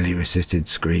barely resisted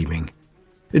screaming.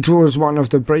 It was one of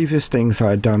the bravest things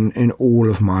I had done in all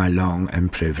of my long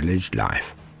and privileged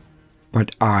life.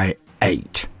 But I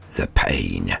ate the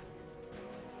pain.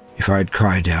 If I had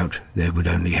cried out, there would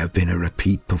only have been a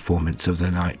repeat performance of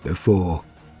the night before.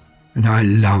 And I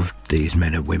loved these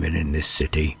men and women in this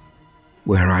city,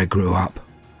 where I grew up,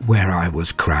 where I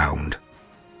was crowned.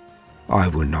 I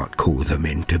would not call them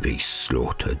in to be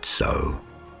slaughtered so.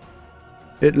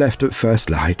 It left at first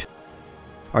light.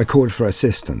 I called for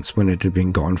assistance when it had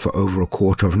been gone for over a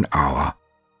quarter of an hour,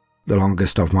 the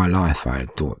longest of my life I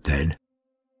had thought then,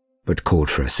 but called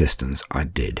for assistance I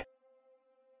did.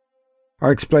 I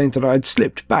explained that I had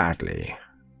slipped badly,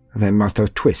 and they must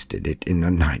have twisted it in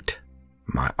the night.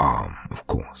 My arm, of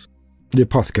course. The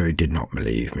apothecary did not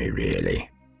believe me, really,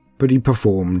 but he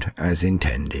performed as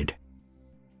intended.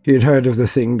 He had heard of the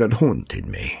thing that haunted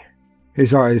me.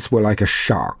 His eyes were like a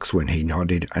shark's when he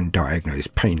nodded and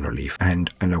diagnosed pain relief and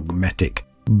an augmetic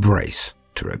brace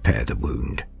to repair the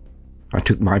wound. I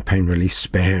took my pain relief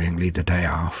sparingly the day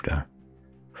after,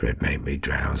 for it made me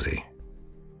drowsy.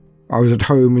 I was at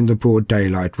home in the broad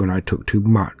daylight when I took too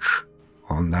much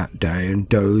on that day and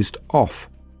dozed off.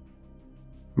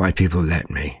 My people let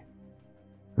me,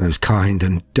 those kind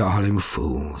and darling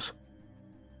fools.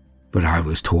 But I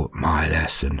was taught my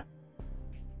lesson.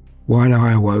 When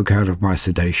I awoke out of my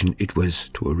sedation, it was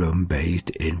to a room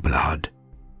bathed in blood,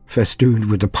 festooned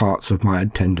with the parts of my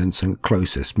attendants and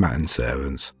closest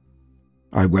manservants.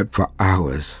 I wept for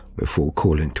hours before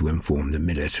calling to inform the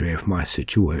military of my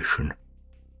situation.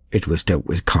 It was dealt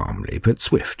with calmly but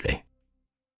swiftly.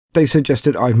 They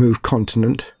suggested I move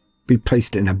continent, be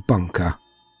placed in a bunker,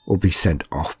 or be sent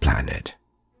off-planet.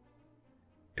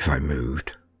 If I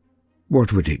moved,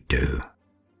 what would it do?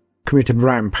 Commit a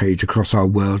rampage across our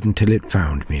world until it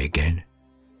found me again?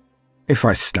 If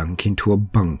I slunk into a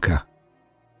bunker,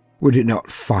 would it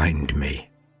not find me,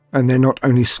 and then not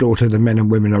only slaughter the men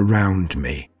and women around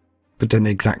me, but then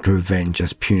exact revenge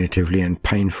as punitively and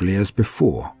painfully as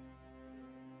before?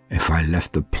 If I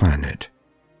left the planet,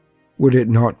 would it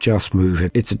not just move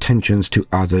its attentions to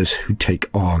others who take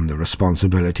on the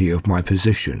responsibility of my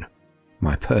position,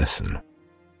 my person?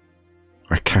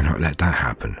 I cannot let that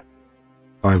happen.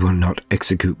 I will not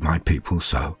execute my people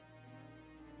so.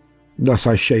 Thus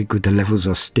I shake with the levels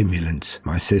of stimulants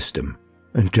my system,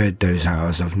 and dread those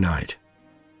hours of night,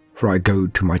 for I go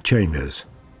to my chambers,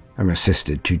 am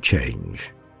assisted to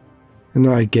change, and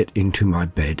then I get into my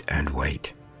bed and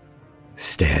wait,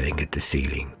 staring at the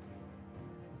ceiling,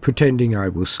 pretending I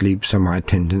will sleep so my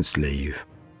attendants leave,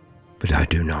 but I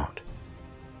do not,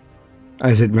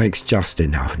 as it makes just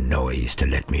enough noise to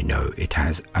let me know it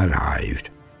has arrived.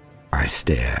 I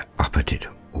stare up at it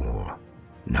all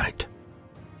night.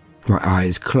 My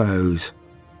eyes close.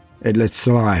 It lets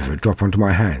saliva drop onto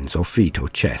my hands or feet or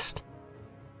chest,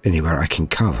 anywhere I can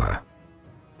cover,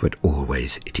 but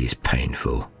always it is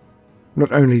painful.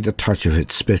 Not only the touch of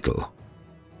its spittle,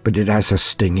 but it has a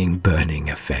stinging, burning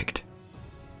effect.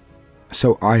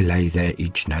 So I lay there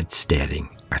each night staring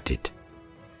at it,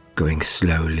 going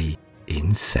slowly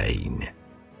insane,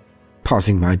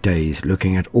 passing my days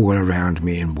looking at all around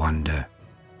me in wonder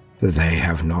that they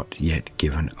have not yet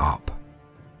given up,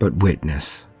 but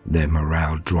witness their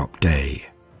morale drop day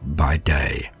by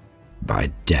day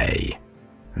by day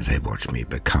as they watch me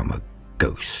become a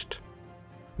ghost.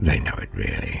 They know it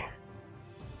really.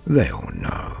 They all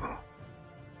know.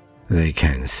 They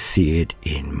can see it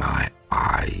in my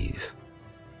eyes.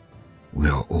 We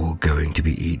are all going to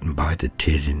be eaten by the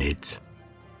Tyranids.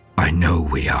 I know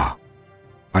we are.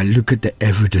 I look at the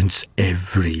evidence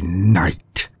every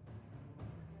night.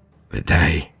 But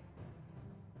they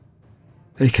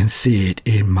can see it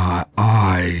in my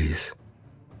eyes.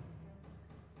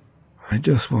 I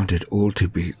just want it all to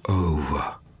be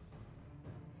over.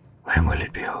 When will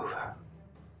it be over?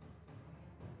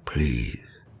 Please,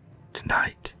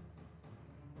 tonight.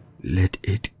 Let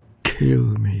it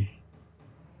kill me.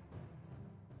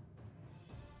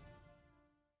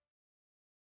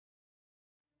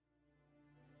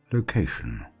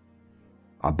 Location: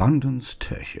 Abundance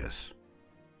Tertius.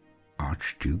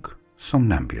 Archduke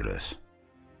Somnambulus.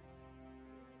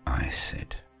 I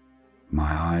sit,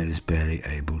 my eyes barely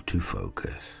able to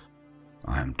focus.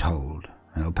 I am told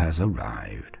help has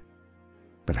arrived,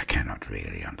 but I cannot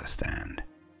really understand.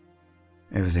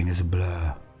 Everything is a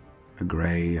blur, a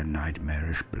grey and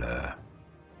nightmarish blur.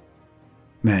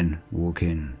 Men walk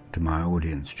in to my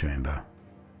audience chamber,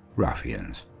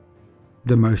 ruffians,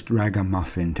 the most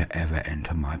ragamuffin to ever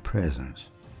enter my presence.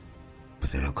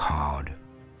 But they look hard,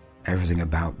 everything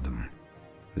about them,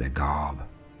 their garb,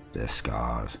 their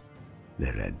scars,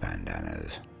 their red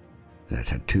bandanas, their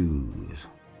tattoos,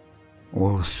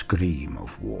 all scream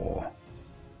of war.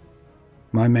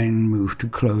 My men move to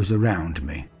close around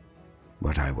me,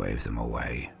 but I wave them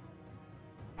away.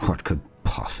 What could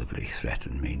possibly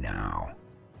threaten me now?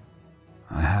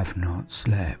 I have not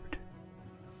slept.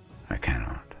 I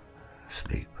cannot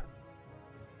sleep.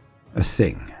 A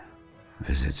thing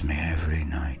visits me every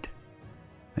night,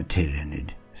 a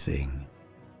tyrannid thing.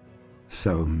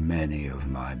 So many of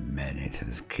my men it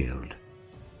has killed.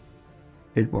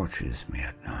 It watches me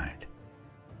at night.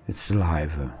 Its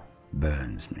saliva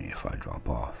burns me if I drop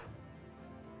off.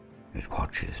 It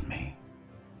watches me.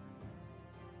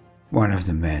 One of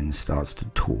the men starts to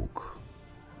talk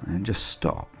and just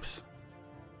stops.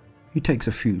 He takes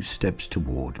a few steps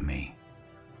toward me.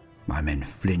 My men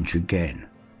flinch again,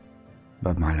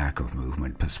 but my lack of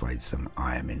movement persuades them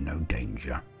I am in no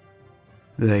danger.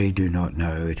 They do not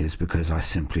know it is because I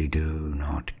simply do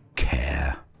not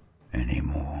care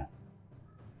anymore.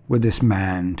 Were this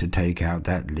man to take out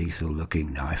that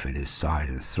lethal-looking knife at his side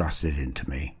and thrust it into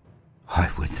me, I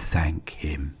would thank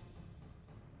him.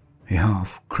 He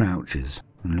half crouches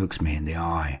and looks me in the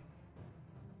eye.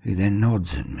 He then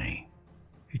nods at me.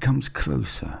 He comes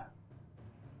closer,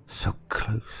 so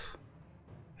close.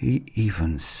 He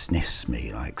even sniffs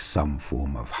me like some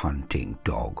form of hunting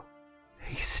dog.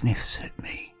 He sniffs at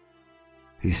me.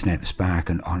 He snaps back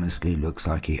and honestly looks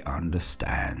like he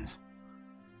understands.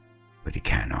 But he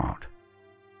cannot.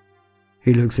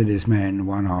 He looks at his men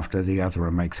one after the other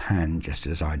and makes hand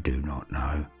gestures I do not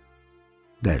know.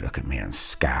 They look at me and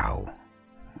scowl.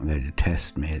 They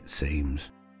detest me, it seems.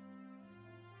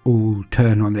 All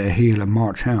turn on their heel and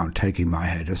march out, taking my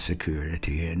head of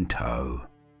security in tow.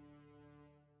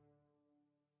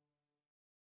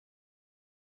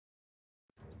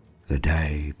 The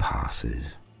day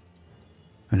passes.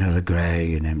 Another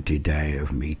grey and empty day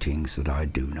of meetings that I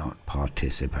do not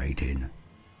participate in.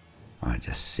 I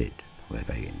just sit where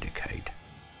they indicate.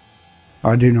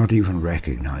 I do not even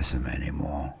recognize them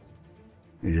anymore.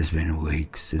 It has been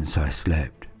weeks since I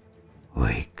slept.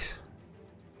 Weeks.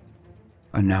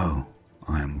 I know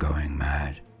I am going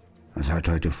mad, as I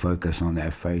try to focus on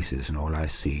their faces and all I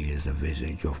see is the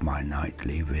visage of my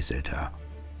nightly visitor.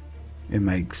 It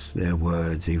makes their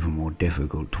words even more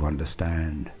difficult to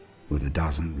understand, with a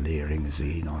dozen leering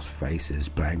Xenos faces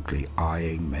blankly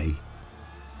eyeing me.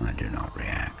 I do not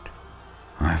react.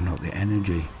 I have not the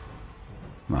energy.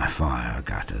 My fire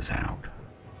gutters out.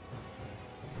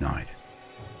 Night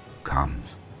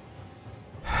comes.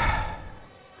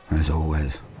 As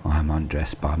always, I am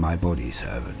undressed by my body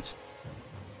servants.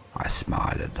 I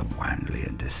smile at them wanly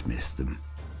and dismiss them.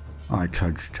 I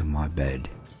trudge to my bed.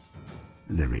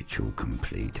 The ritual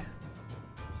complete.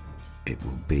 It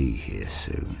will be here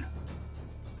soon.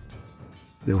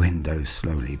 The windows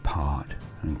slowly part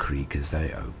and creak as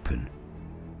they open.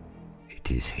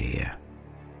 It is here.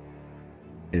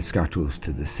 It scuttles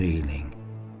to the ceiling,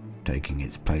 taking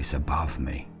its place above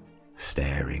me,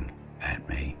 staring at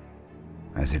me,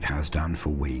 as it has done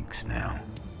for weeks now.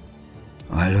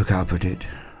 I look up at it,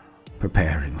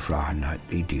 preparing for our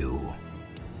nightly duel.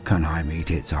 Can I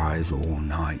meet its eyes all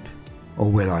night? Or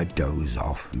will I doze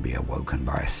off and be awoken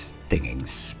by a stinging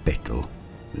spittle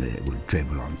that it would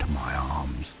dribble onto my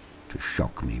arms to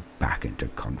shock me back into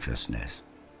consciousness?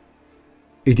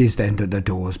 It is then that the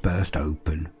doors burst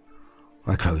open.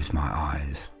 I close my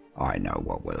eyes. I know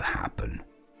what will happen.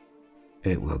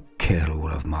 It will kill all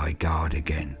of my guard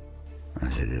again,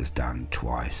 as it has done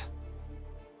twice.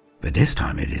 But this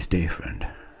time it is different.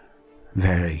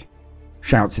 Very.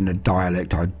 Shouts in a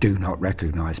dialect I do not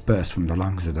recognize burst from the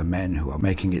lungs of the men who are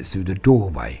making it through the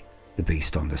doorway, the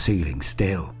beast on the ceiling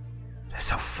still. They're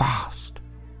so fast.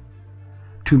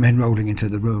 2 men rolling into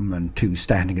the room and 2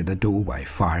 standing at the doorway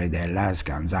firing their las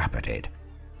guns up at it.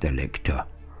 The lictor.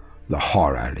 The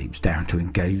horror leaps down to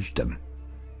engage them.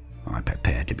 I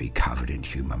prepare to be covered in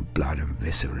human blood and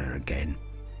viscera again.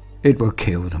 It will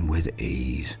kill them with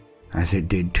ease, as it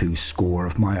did 2 score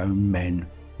of my own men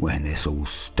when this all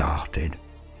started.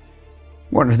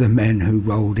 One of the men who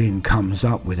rolled in comes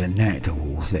up with a net of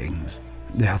all things,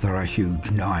 the other a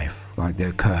huge knife like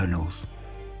their colonel's.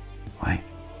 Wait,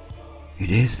 it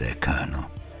is their colonel.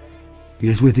 He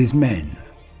is with his men.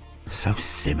 So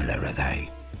similar are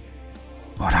they.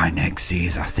 What I next see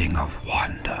is a thing of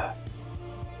wonder.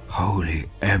 Holy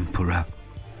Emperor,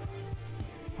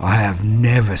 I have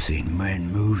never seen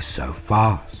men move so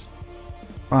fast.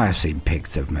 I have seen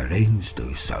pics of Marines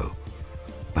do so,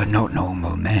 but not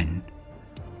normal men.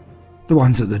 The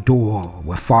ones at the door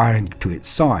were firing to its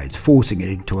sides, forcing it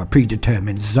into a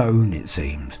predetermined zone, it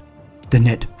seems. The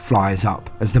net flies up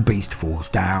as the beast falls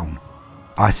down.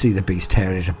 I see the beast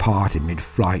tear it apart in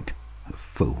mid-flight. The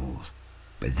fools.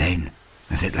 But then,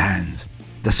 as it lands,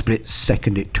 the split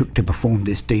second it took to perform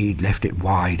this deed left it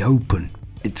wide open,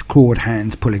 its clawed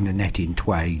hands pulling the net in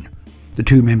twain. The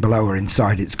 2 men below are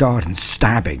inside its garden,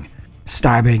 stabbing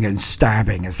and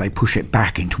stabbing as they push it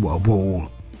back into a wall.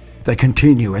 They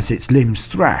continue as its limbs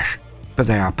thrash, but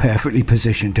they are perfectly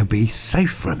positioned to be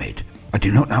safe from it. I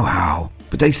do not know how,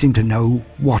 but they seem to know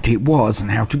what it was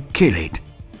and how to kill it.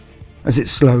 As it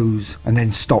slows and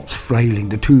then stops flailing,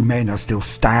 the 2 men are still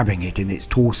stabbing it in its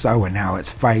torso and now its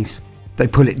face. They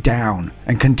pull it down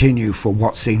and continue for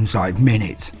what seems like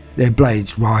minutes, their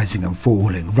blades rising and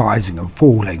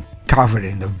falling, covered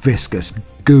in the viscous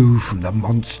goo from the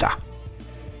monster.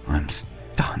 I'm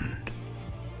stunned.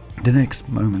 The next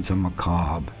moments are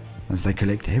macabre, as they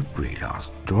collect every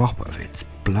last drop of its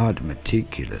blood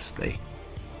meticulously.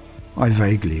 I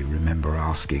vaguely remember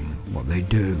asking what they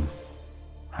do.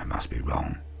 I must be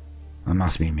wrong. I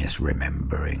must be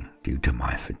misremembering due to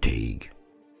my fatigue.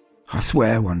 I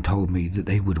swear one told me that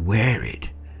they would wear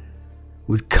it,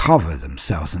 would cover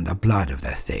themselves in the blood of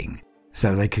their thing,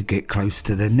 so they could get close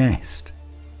to the nest.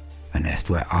 A nest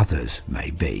where others may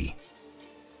be.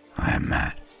 I am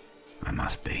mad. I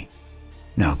must be.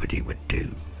 Nobody would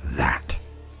do that.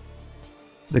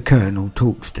 The colonel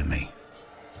talks to me,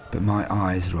 but my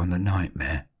eyes are on the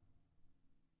nightmare.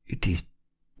 It is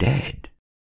dead.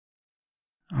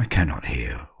 I cannot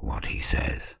hear what he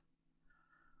says.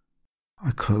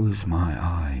 I close my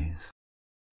eyes.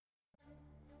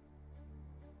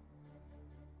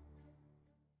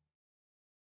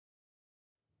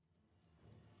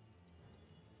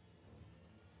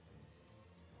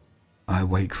 I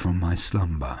wake from my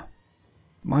slumber.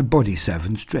 My body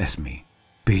servants dress me,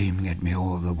 beaming at me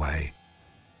all the way.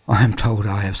 I am told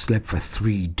I have slept for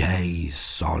 3 days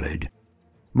solid.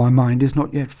 My mind is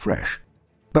not yet fresh,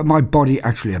 but my body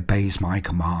actually obeys my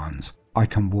commands. I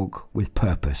can walk with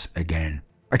purpose again.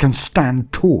 I can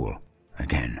stand tall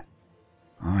again.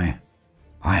 I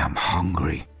am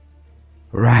hungry,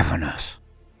 ravenous.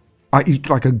 I eat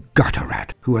like a gutter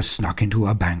rat who has snuck into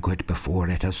a banquet before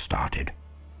it has started.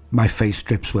 My face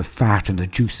drips with fat and the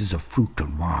juices of fruit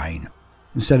and wine.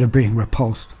 Instead of being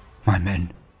repulsed, my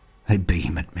men, they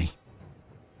beam at me.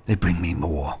 They bring me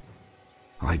more.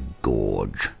 I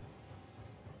gorge.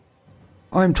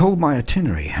 I am told my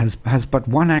itinerary has but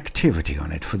one activity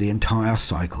on it for the entire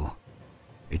cycle.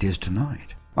 It is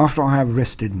tonight, after I have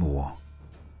rested more.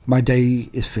 My day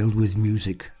is filled with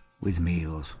music, with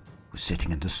meals, with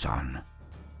sitting in the sun.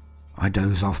 I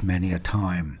doze off many a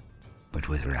time, but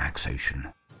with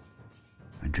relaxation.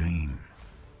 I dream.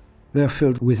 They are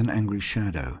filled with an angry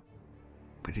shadow,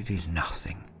 but it is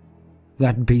nothing.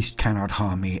 That beast cannot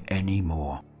harm me any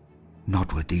more.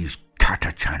 Not with these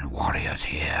Catachan warriors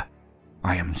here.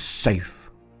 I am safe,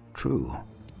 true,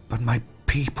 but my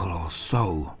people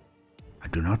also. I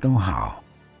do not know how,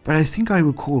 but I think I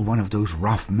recall one of those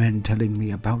rough men telling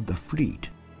me about the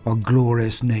fleet, our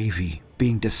glorious navy,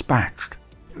 being dispatched,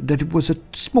 that it was a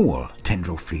small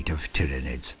tendril fleet of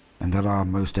Tyranids, and that our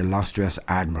most illustrious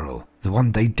admiral, the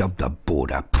one they dubbed the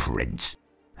Border Prince,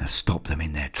 has stopped them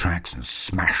in their tracks and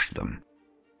smashed them.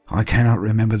 I cannot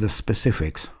remember the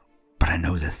specifics, but I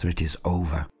know the threat is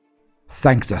over.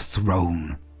 Thank the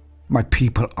throne. My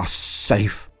people are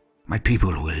safe. My people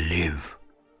will live.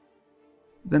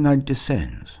 The night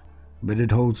descends, but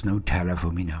it holds no terror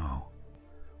for me now.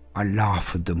 I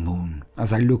laugh at the moon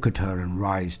as I look at her and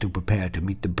rise to prepare to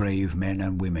meet the brave men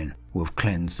and women who have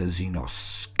cleansed the Xenos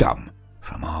scum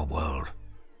from our world.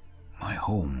 My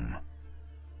home.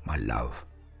 My love.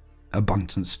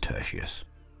 Abundance Tertius.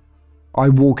 I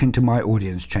walk into my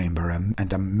audience chamber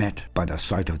and am met by the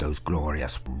sight of those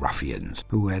glorious ruffians,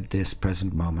 who at this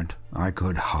present moment I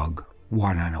could hug,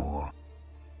 one and all.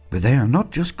 But they are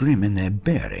not just grim in their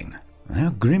bearing, they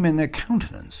are grim in their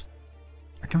countenance.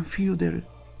 I can feel their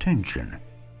tension.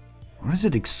 Or is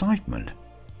it excitement?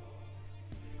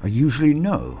 I usually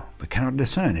know, but cannot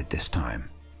discern it this time.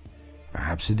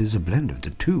 Perhaps it is a blend of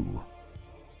the two.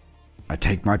 I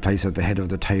take my place at the head of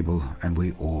the table, and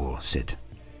we all sit.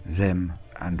 Them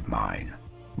and mine.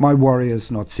 My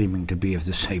warriors not seeming to be of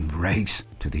the same race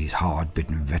to these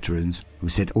hard-bitten veterans who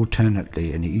sit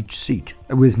alternately in each seat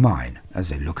with mine as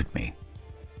they look at me.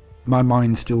 My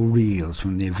mind still reels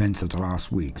from the events of the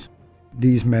last weeks.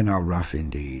 These men are rough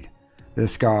indeed. Their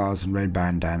scars and red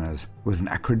bandanas with an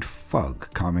acrid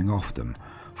fog coming off them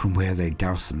from where they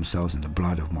douse themselves in the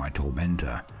blood of my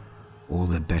tormentor. All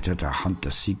the better to hunt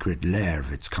the secret lair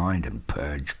of its kind and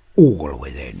purge all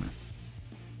within.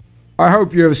 "I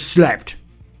hope you have slept,"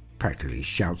 practically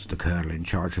shouts the colonel in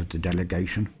charge of the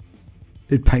delegation.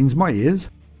 It pains my ears,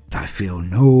 but I feel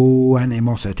no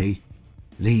animosity.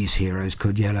 These heroes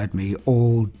could yell at me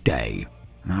all day,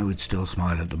 and I would still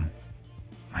smile at them.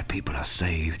 My people are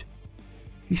saved.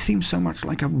 He seems so much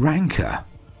like a ranker.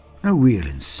 No real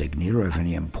insignia of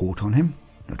any import on him,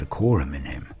 no decorum in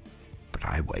him. But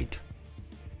I wait.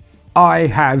 "I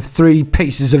have 3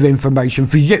 pieces of information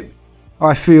for you.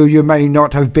 I feel you may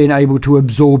not have been able to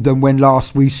absorb them when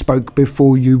last we spoke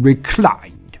before you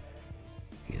reclined."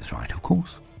 He is right, of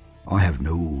course. I have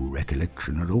no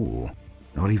recollection at all,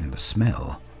 not even the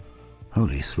smell.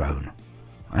 Holy throne,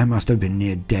 I must have been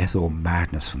near death or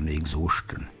madness from the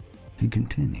exhaustion. He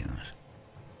continues.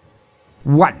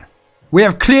 1. We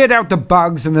have cleared out the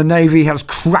bugs and the Navy has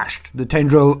crushed the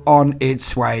tendril on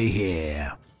its way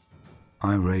here.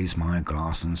 I raise my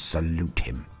glass and salute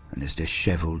him and his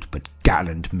dishevelled but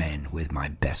gallant men with my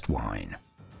best wine.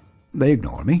 They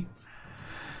ignore me.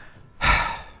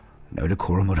 No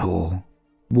decorum at all.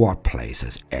 What place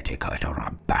is etiquette on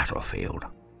a battlefield?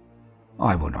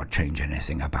 I will not change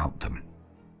anything about them.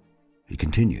 He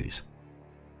continues.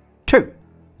 2.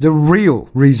 The real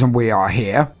reason we are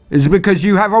here is because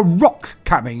you have a rock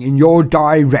coming in your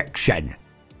direction.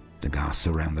 The gasps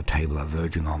around the table are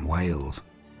verging on wails.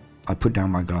 I put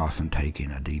down my glass and take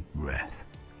in a deep breath.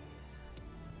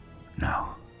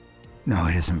 No,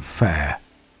 it isn't fair.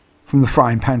 From the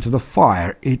frying pan to the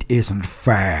fire, it isn't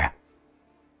fair.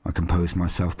 I compose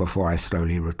myself before I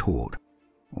slowly retort,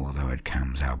 although it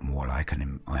comes out more like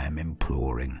I am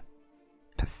imploring.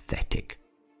 Pathetic.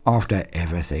 After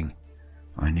everything,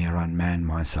 I near unman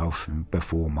myself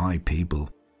before my people.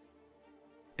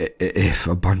 If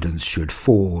abundance should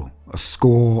fall, a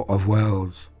score of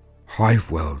worlds, hive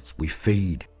worlds we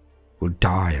feed, will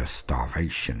die of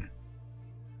starvation.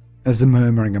 As the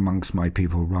murmuring amongst my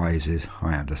people rises,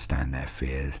 I understand their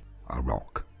fears. A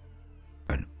rock,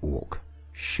 an orc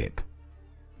ship.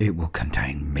 It will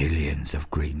contain millions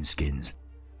of greenskins.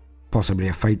 Possibly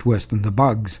a fate worse than the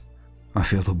bugs. I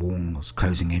feel the walls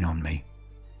closing in on me.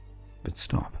 But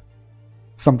stop.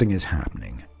 Something is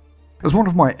happening. As one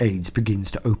of my aides begins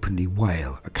to openly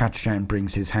wail, a Catachan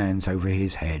brings his hands over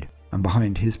his head and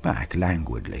behind his back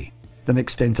languidly, then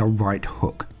extends a right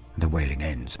hook. The wailing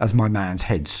ends as my man's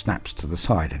head snaps to the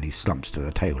side and he slumps to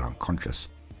the table unconscious.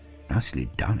 Nicely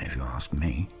done if you ask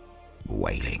me.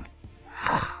 Wailing.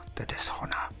 The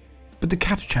dishonour. But the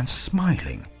Catachans are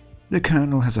smiling. The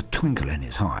colonel has a twinkle in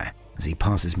his eye as he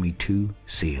passes me 2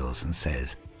 seals and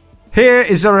says, "Here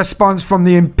is a response from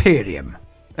the Imperium.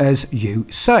 As you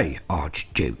say,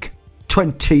 Archduke.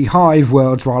 20 hive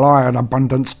worlds while I and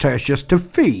Abundance Tertius to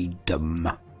feed them."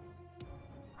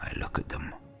 I look at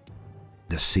them.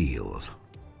 The seals,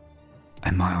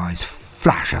 and my eyes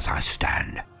flash as I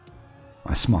stand.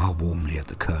 I smile warmly at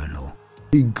the colonel.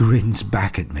 He grins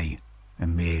back at me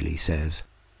and merely says,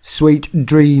 "Sweet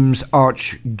dreams,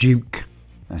 Archduke,"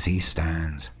 as he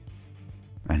stands,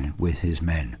 and with his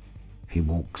men he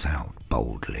walks out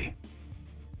boldly.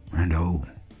 And oh,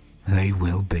 they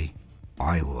will be.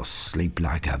 I will sleep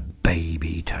like a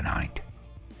baby tonight,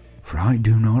 for I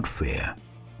do not fear.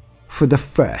 For the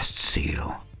first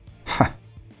seal,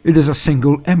 it is a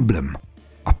single emblem,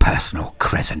 a personal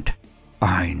crescent.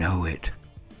 I know it.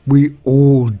 We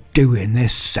all do in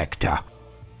this sector.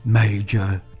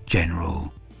 Major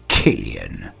General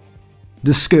Killian,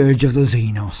 the scourge of the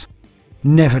Xenos,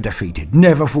 never defeated,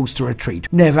 never forced to retreat,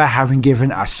 never having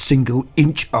given a single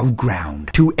inch of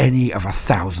ground to any of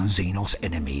 1,000 Xenos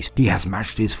enemies he has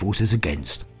matched his forces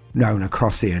against, known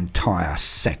across the entire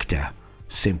sector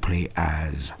simply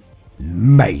as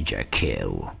Major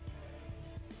Kill.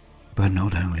 But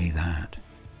not only that.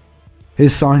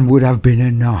 His sign would have been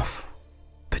enough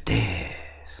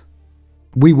this.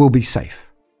 We will be safe,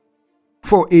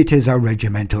 for it is a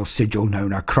regimental sigil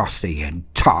known across the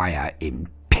entire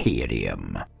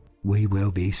Imperium. We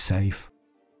will be safe.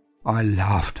 I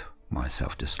laughed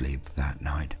myself to sleep that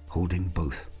night, holding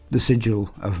both the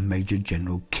sigil of Major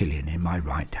General Killian in my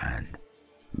right hand,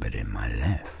 but in my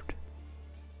left.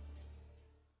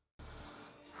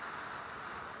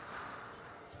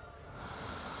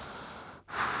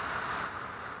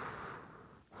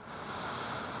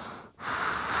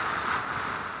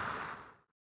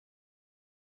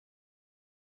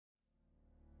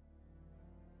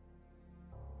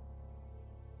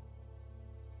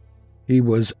 He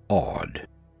was odd.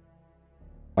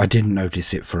 I didn't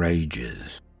notice it for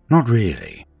ages. Not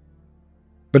really.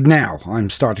 But now I'm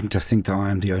starting to think that I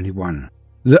am the only one.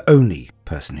 The only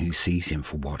person who sees him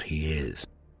for what he is.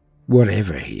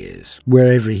 Whatever he is,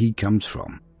 wherever he comes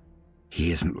from.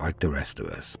 He isn't like the rest of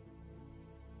us.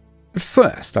 At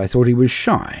first I thought he was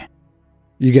shy.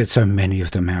 You get so many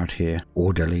of them out here.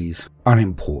 Orderlies,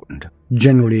 unimportant,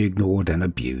 generally ignored and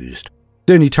abused.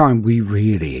 The only time we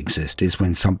really exist is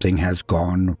when something has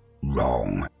gone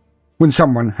wrong. When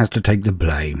someone has to take the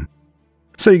blame.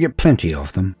 So you get plenty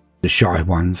of them, the shy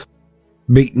ones.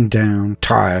 Beaten down,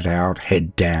 tired out,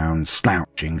 head down,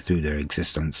 slouching through their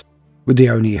existence, with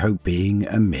the only hope being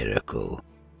a miracle.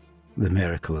 The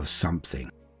miracle of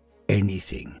something,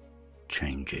 anything,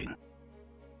 changing.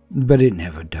 But it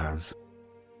never does.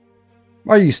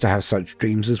 I used to have such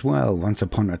dreams as well, once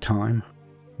upon a time.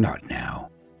 Not now.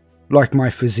 Like my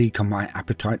physique and my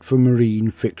appetite for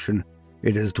marine fiction,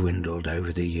 it has dwindled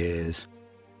over the years.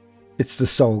 It's the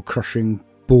soul-crushing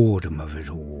boredom of it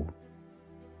all.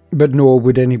 But nor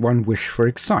would anyone wish for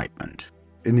excitement.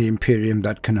 In the Imperium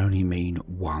that can only mean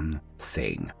one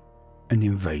thing. An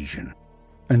invasion.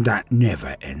 And that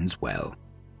never ends well.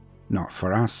 Not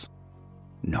for us.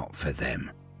 Not for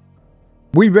them.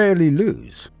 We rarely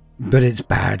lose, but it's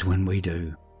bad when we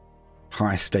do.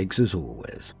 High stakes as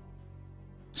always.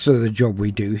 So the job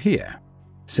we do here,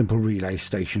 simple relay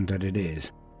station that it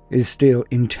is still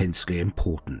intensely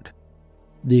important.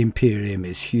 The Imperium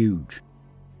is huge.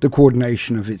 The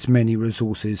coordination of its many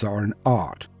resources are an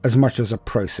art as much as a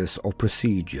process or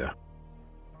procedure.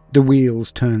 The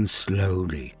wheels turn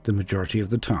slowly the majority of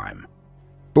the time,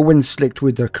 but when slicked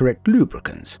with the correct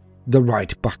lubricants, the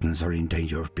right buttons are in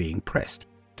danger of being pressed,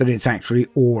 then it's actually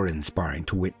awe-inspiring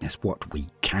to witness what we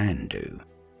can do.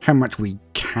 How much we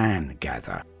can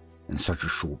gather in such a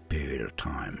short period of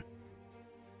time.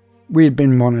 We had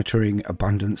been monitoring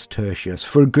Abundance Tertius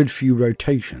for a good few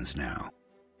rotations now.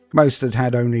 Most had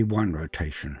had only one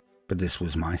rotation, but this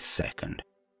was my second.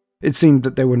 It seemed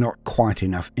that there were not quite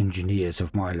enough engineers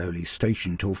of my lowly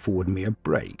station to afford me a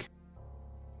break.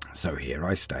 So here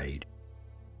I stayed.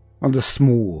 On the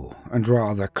small and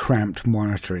rather cramped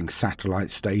monitoring satellite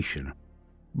station,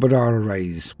 but our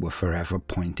arrays were forever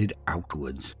pointed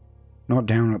outwards, not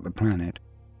down at the planet.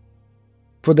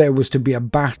 For there was to be a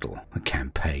battle, a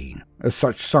campaign, of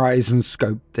such size and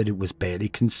scope that it was barely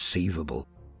conceivable.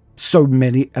 So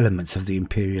many elements of the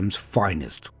Imperium's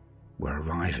finest were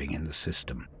arriving in the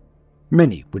system.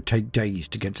 Many would take days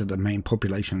to get to the main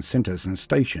population centres and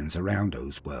stations around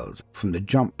those worlds from the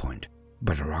jump point,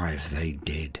 but arrive they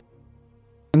did.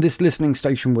 And this listening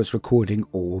station was recording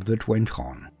all that went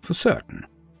on, for certain,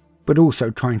 but also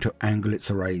trying to angle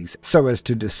its arrays so as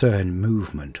to discern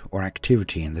movement or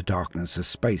activity in the darkness of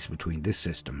space between this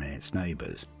system and its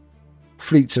neighbours.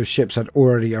 Fleets of ships had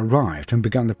already arrived and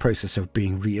begun the process of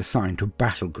being reassigned to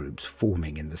battle groups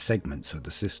forming in the segments of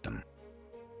the system.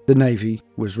 The Navy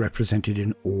was represented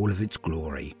in all of its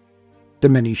glory, the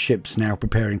many ships now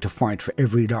preparing to fight for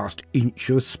every last inch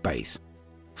of space,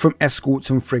 from escorts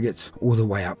and frigates all the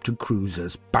way up to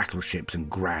cruisers, battleships and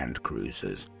grand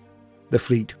cruisers. The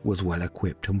fleet was well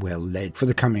equipped and well led for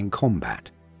the coming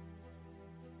combat.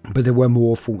 But there were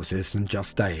more forces than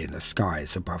just they in the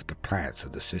skies above the planets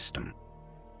of the system.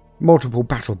 Multiple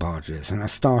battle barges and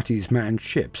Astartes manned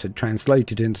ships had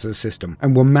translated into the system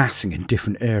and were massing in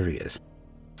different areas,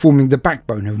 forming the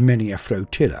backbone of many a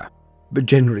flotilla, but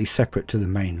generally separate to the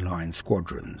main line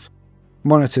squadrons.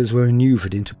 Monitors were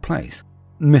manoeuvred into place,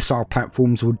 missile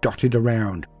platforms were dotted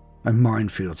around, and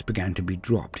minefields began to be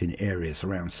dropped in areas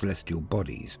around celestial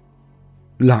bodies.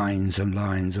 Lines and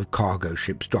lines of cargo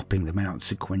ships dropping them out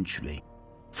sequentially,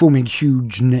 forming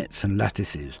huge nets and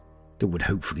lattices that would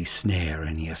hopefully snare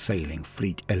any assailing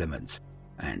fleet elements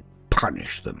and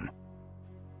punish them.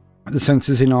 The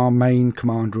sensors in our main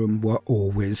command room were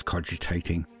always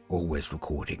cogitating, always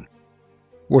recording.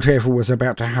 Whatever was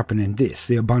about to happen in this,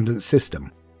 the Abundance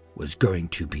system, was going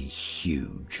to be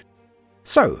huge.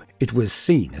 So it was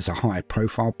seen as a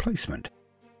high-profile placement.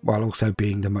 while also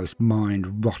being the most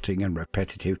mind-rotting and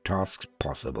repetitive tasks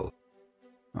possible.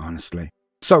 Honestly,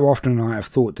 so often I have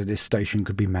thought that this station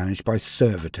could be managed by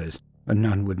servitors, and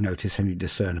none would notice any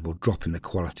discernible drop in the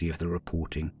quality of the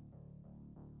reporting.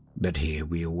 But here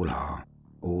we all are,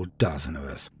 all dozen of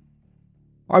us.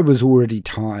 I was already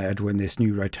tired when this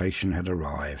new rotation had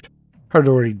arrived. I had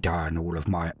already done all of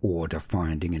my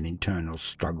order-finding and internal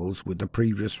struggles with the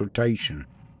previous rotation.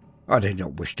 I did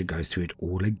not wish to go through it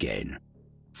all again,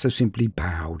 so simply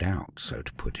bowed out, so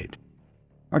to put it.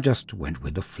 I just went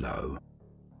with the flow.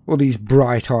 All these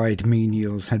bright-eyed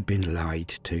menials had been lied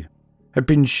to, had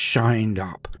been shined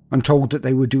up and told that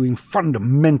they were doing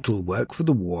fundamental work for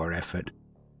the war effort.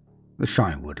 The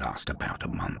shine would last about a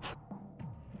month.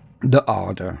 The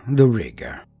ardour, the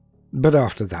rigour. But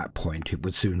after that point it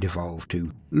would soon devolve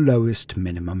to lowest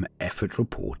minimum effort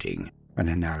reporting and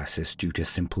analysis due to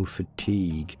simple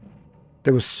fatigue.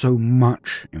 There was so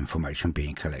much information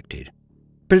being collected,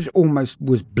 but it almost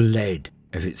was bled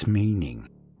of its meaning.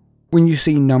 When you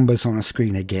see numbers on a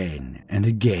screen again and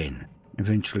again,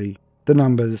 eventually the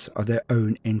numbers are their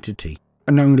own entity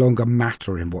and no longer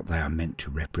matter in what they are meant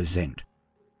to represent,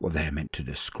 what they are meant to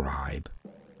describe.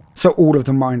 So all of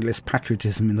the mindless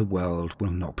patriotism in the world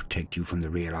will not protect you from the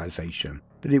realization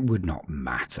that it would not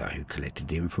matter who collected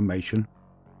the information,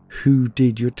 who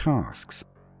did your tasks,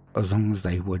 as long as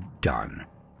they were done.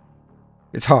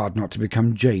 It's hard not to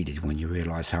become jaded when you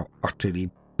realize how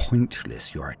utterly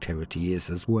pointless your activity is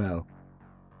as well.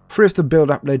 For if the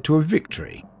build-up led to a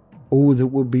victory, all that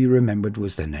would be remembered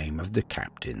was the name of the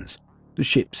captains, the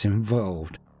ships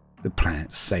involved, the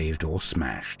planets saved or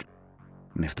smashed.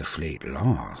 And if the fleet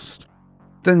lost,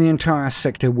 then the entire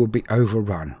sector would be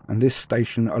overrun, and this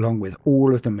station, along with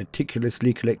all of the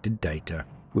meticulously collected data,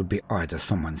 would be either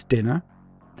someone's dinner,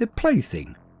 their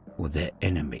plaything, or their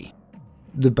enemy.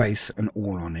 The base and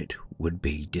all on it would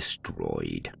be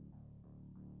destroyed.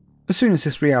 As soon as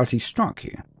this reality struck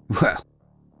you, well,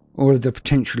 all of the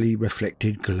potentially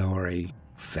reflected glory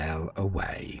fell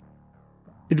away.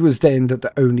 It was then that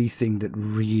the only thing that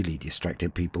really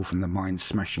distracted people from the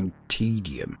mind-smashing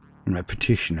tedium and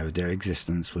repetition of their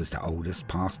existence was the oldest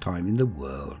pastime in the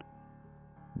world: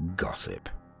 gossip.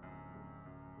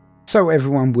 So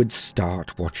everyone would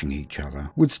start watching each other,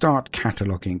 would start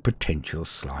cataloguing potential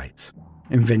slights,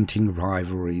 inventing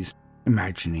rivalries,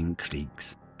 imagining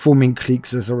cliques, forming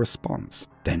cliques as a response,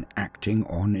 then acting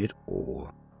on it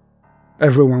all.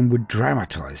 Everyone would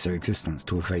dramatise their existence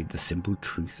to evade the simple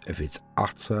truth of its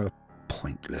utter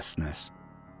pointlessness.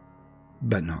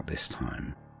 But not this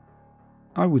time.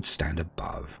 I would stand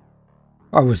above.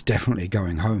 I was definitely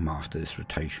going home after this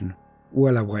rotation,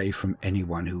 well away from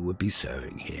anyone who would be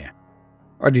serving here.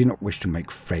 I did not wish to make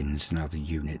friends in other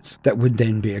units. That would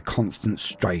then be a constant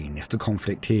strain if the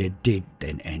conflict here did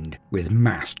then end, with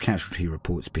massed casualty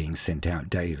reports being sent out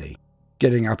daily.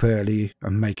 Getting up early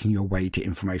and making your way to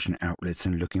information outlets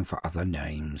and looking for other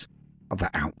names,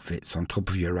 other outfits on top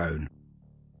of your own.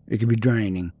 It can be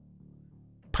draining.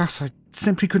 Plus, I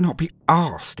simply could not be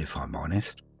arsed, if I'm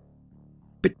honest.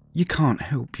 But you can't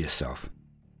help yourself.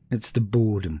 It's the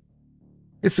boredom.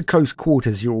 It's the close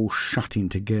quarters you're all shut in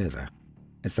together.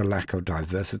 It's the lack of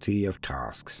diversity of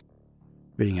tasks.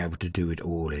 Being able to do it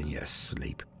all in your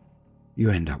sleep. You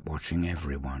end up watching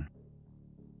everyone.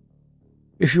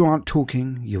 If you aren't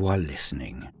talking, you are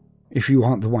listening. If you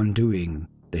aren't the one doing,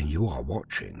 then you are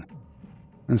watching.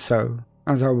 And so,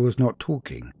 as I was not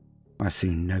talking, I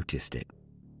soon noticed it.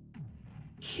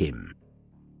 Him.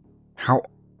 How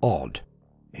odd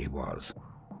he was.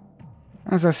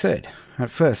 As I said, at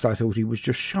first I thought he was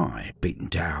just shy, beaten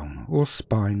down, or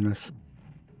spineless.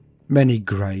 Many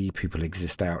grey people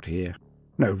exist out here,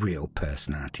 no real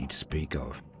personality to speak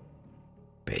of.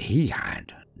 But he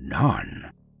had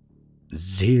none.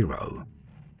 Zero.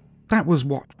 That was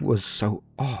what was so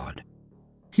odd.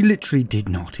 He literally did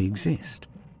not exist.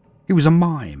 He was a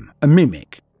mime, a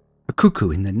mimic, a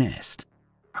cuckoo in the nest.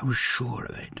 I was sure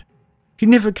of it. He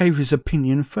never gave his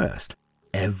opinion first,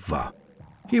 ever.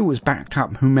 He always backed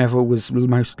up whomever was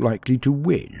most likely to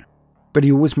win, but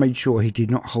he always made sure he did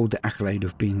not hold the accolade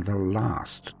of being the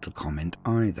last to comment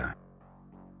either.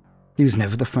 He was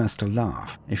never the first to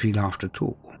laugh, if he laughed at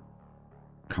all.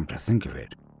 Come to think of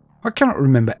it, I cannot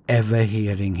remember ever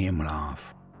hearing him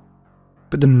laugh.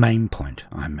 But the main point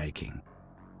I'm making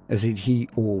is that he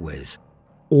always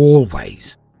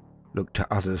looked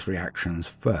to others' reactions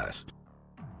first,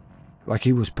 like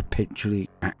he was perpetually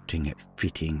acting at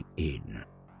fitting in.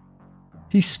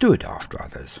 He stood after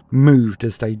others, moved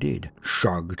as they did,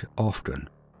 shrugged often,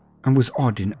 and was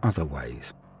odd in other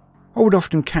ways. I would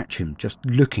often catch him just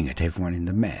looking at everyone in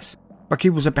the mess, like he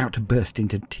was about to burst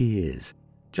into tears,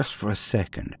 just for a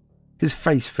second, his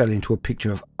face fell into a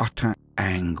picture of utter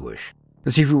anguish,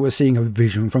 as if he were seeing a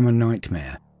vision from a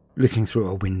nightmare, looking through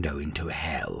a window into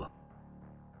hell.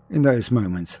 In those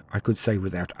moments, I could say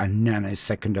without a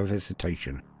nanosecond of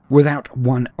hesitation, without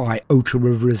one iota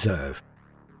of reserve,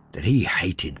 that he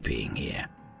hated being here,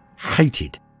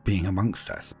 hated being amongst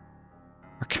us.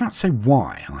 I cannot say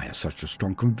why I have such a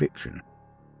strong conviction,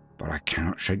 but I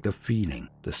cannot shake the feeling,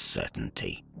 the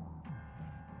certainty.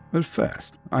 At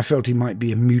first, I felt he might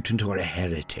be a mutant or a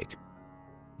heretic,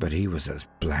 but he was as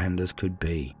bland as could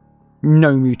be.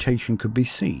 No mutation could be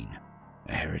seen.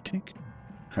 A heretic?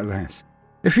 Alas,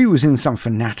 if he was in some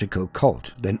fanatical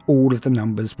cult, then all of the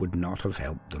numbers would not have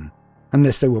helped them,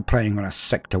 unless they were playing on a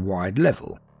sector-wide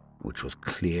level, which was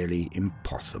clearly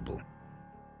impossible.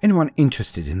 Anyone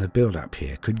interested in the build-up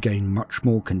here could gain much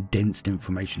more condensed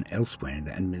information elsewhere in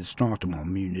the Administratum or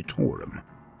Munitorum,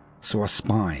 so a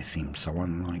spy seemed so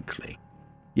unlikely.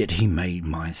 Yet he made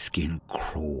my skin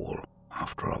crawl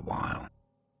after a while.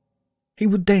 He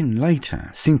would then, later,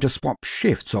 seem to swap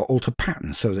shifts or alter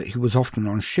patterns so that he was often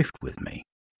on shift with me.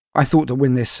 I thought that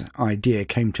when this idea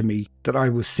came to me that I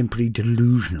was simply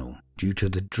delusional due to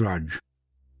the drudge.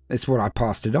 It's what I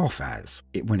passed it off as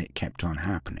when it kept on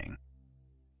happening.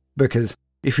 Because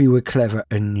if he were clever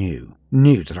and knew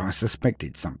that I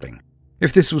suspected something,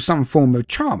 if this was some form of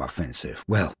charm offensive,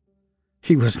 well,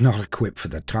 he was not equipped for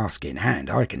the task in hand,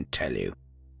 I can tell you.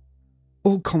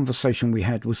 All conversation we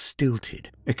had was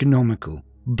stilted, economical,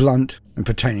 blunt, and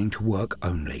pertaining to work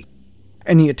only.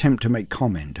 Any attempt to make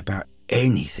comment about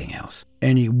anything else,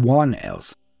 anyone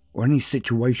else, or any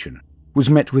situation was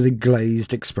met with a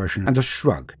glazed expression and a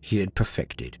shrug he had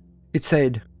perfected. It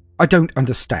said, "I don't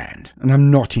understand, and I'm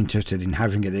not interested in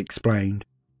having it explained."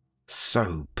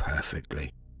 So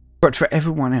perfectly. But for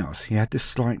everyone else, he had this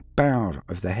slight bow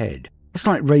of the head, a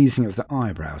slight raising of the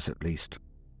eyebrows at least,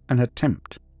 an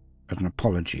attempt at an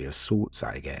apology of sorts,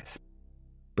 I guess.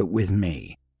 But with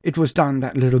me, it was done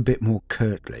that little bit more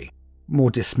curtly, more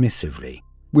dismissively,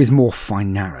 with more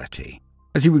finality,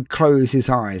 as he would close his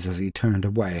eyes as he turned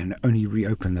away and only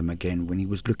reopen them again when he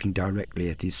was looking directly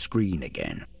at his screen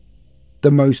again.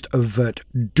 The most overt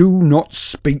 "do not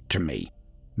speak to me"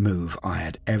 move I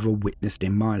had ever witnessed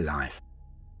in my life.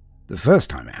 The first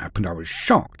time it happened I was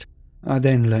shocked. I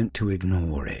then learnt to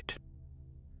ignore it.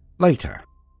 Later,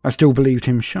 I still believed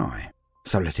him shy,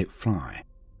 so let it fly.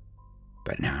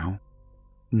 But now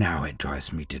it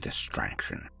drives me to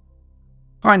distraction.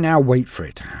 I now wait for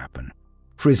it to happen,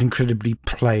 for his incredibly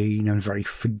plain and very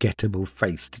forgettable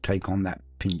face to take on that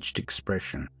pinched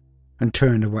expression, and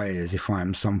turn away as if I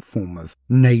am some form of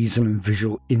nasal and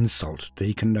visual insult that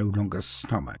he can no longer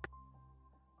stomach.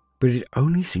 But it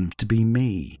only seems to be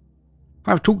me. I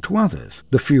have talked to others.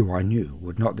 The few I knew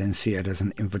would not then see it as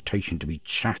an invitation to be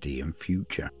chatty in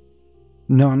future.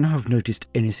 None have noticed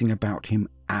anything about him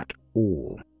at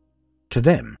all. To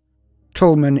them,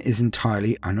 Tolman is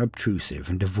entirely unobtrusive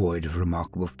and devoid of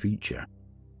remarkable feature.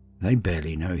 They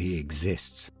barely know he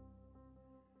exists.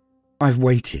 I've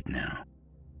waited now.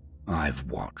 I've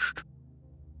watched.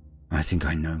 I think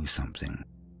I know something.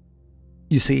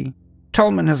 You see,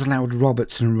 Tolman has allowed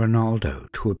Roberts and Ronaldo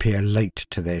to appear late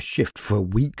to their shift for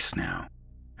weeks now,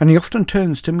 and he often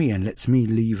turns to me and lets me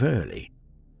leave early.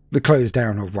 The close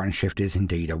down of one shift is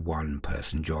indeed a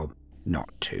one-person job, not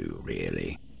two,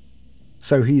 really.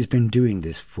 So he's been doing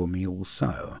this for me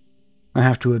also. I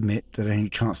have to admit that any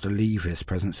chance to leave his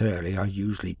presence early I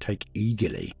usually take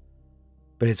eagerly,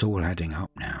 but it's all adding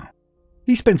up now.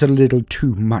 He spends a little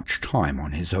too much time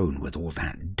on his own with all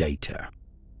that data.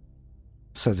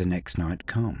 So the next night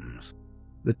comes,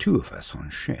 the two of us on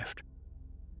shift.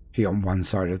 He on one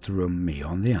side of the room, me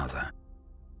on the other.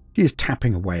 He is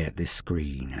tapping away at this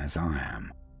screen as I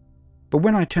am. But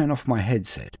when I turn off my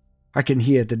headset, I can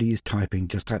hear that he is typing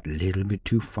just that little bit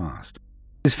too fast,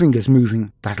 his fingers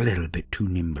moving that little bit too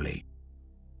nimbly.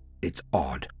 It's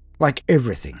odd, like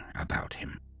everything about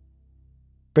him.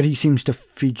 But he seems to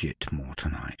fidget more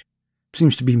tonight,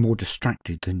 seems to be more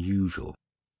distracted than usual.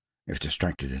 If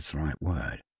distracted is the right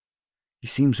word. He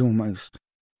seems almost,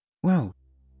 well,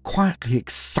 quietly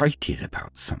excited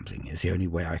about something is the only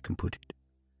way I can put it.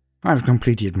 I've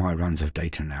completed my runs of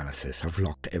data analysis, I've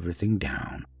locked everything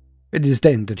down. It is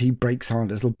then that he breaks our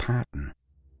little pattern,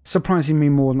 surprising me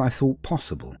more than I thought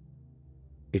possible.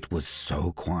 It was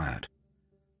so quiet.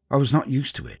 I was not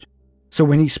used to it, so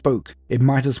when he spoke, it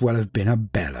might as well have been a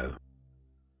bellow.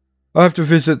 "I have to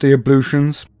visit the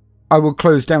ablutions. I will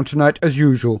close down tonight as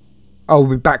usual. I will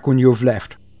be back when you have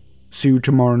left. See you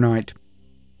tomorrow night."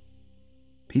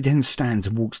 He then stands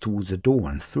and walks towards the door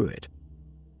and through it.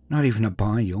 Not even a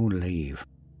by your leave.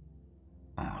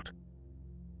 Odd.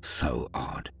 So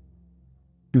odd.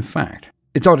 In fact,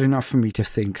 it's odd enough for me to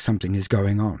think something is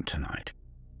going on tonight.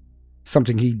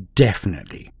 Something he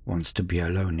definitely wants to be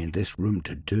alone in this room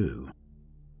to do.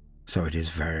 So it is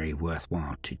very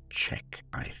worthwhile to check,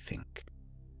 I think.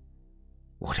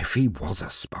 What if he was a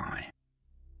spy?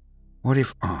 What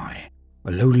if I,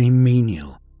 a lowly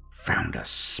menial, found a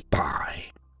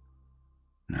spy?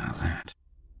 Now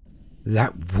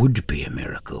that would be a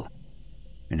miracle.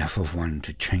 Enough of one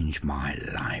to change my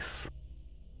life.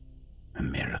 A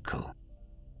miracle.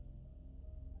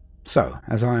 So,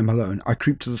 as I am alone, I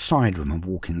creep to the side room and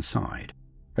walk inside.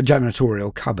 A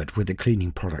janitorial cupboard where the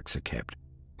cleaning products are kept.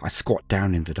 I squat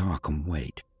down in the dark and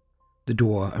wait. The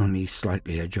door only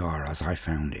slightly ajar as I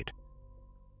found it.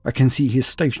 I can see his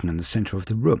station in the centre of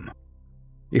the room.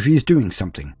 If he is doing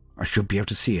something, I should be able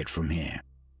to see it from here.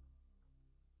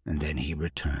 And then he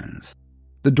returns.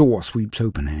 The door sweeps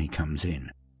open and he comes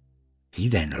in. He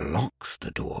then locks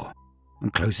the door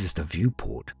and closes the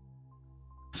viewport.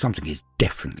 Something is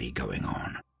definitely going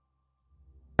on.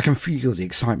 I can feel the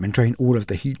excitement drain all of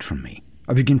the heat from me.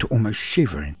 I begin to almost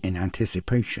shiver in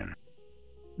anticipation.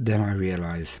 Then I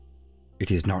realize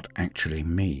it is not actually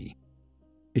me.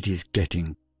 It is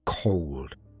getting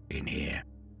cold in here.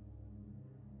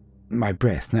 My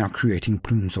breath now creating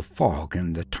plumes of fog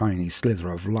and the tiny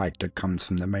slither of light that comes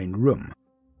from the main room,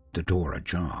 the door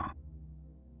ajar.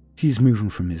 He is moving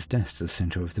from his desk to the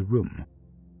centre of the room.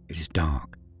 It is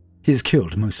dark. He has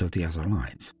killed most of the other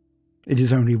lights. It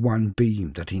is only one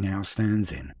beam that he now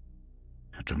stands in.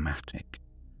 How dramatic,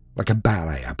 like a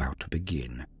ballet about to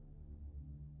begin.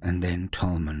 And then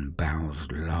Tolman bows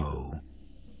low,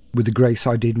 with a grace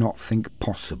I did not think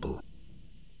possible.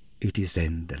 It is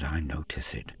then that I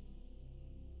notice it.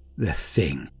 The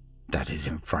thing that is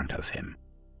in front of him.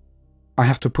 I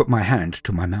have to put my hand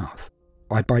to my mouth.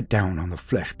 I bite down on the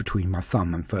flesh between my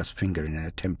thumb and first finger in an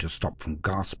attempt to stop from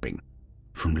gasping,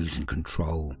 from losing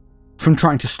control, from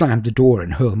trying to slam the door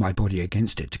and hurl my body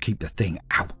against it to keep the thing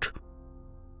out.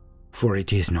 For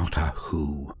it is not a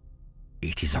who,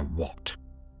 it is a what.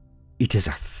 It is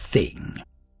a thing.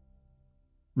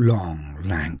 Long,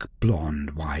 lank,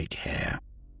 blonde, white hair,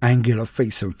 angular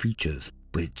face and features,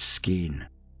 but its skin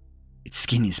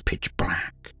is pitch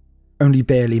black, only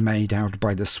barely made out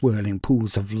by the swirling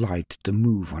pools of light that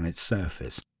move on its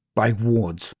surface, like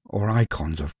wards or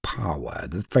icons of power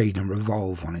that fade and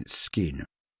revolve on its skin.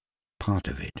 Part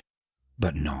of it,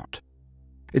 but not.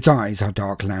 Its eyes are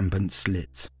dark lambent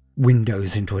slits,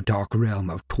 windows into a dark realm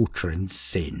of torture and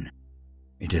sin.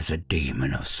 It is a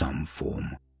demon of some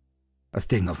form, a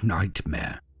thing of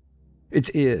nightmare. Its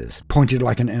ears, pointed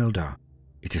like an elder.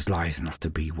 It is lithe enough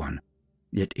to be one,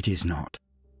 yet it is not.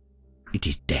 It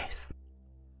is death.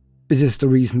 Is this the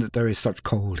reason that there is such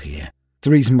cold here? The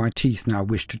reason my teeth now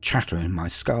wish to chatter in my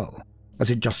skull,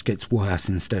 as it just gets worse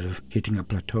instead of hitting a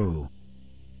plateau?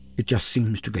 It just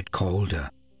seems to get colder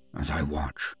as I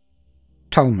watch.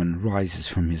 Tolman rises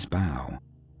from his bow,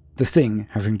 the thing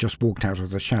having just walked out of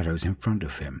the shadows in front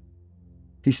of him.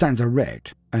 He stands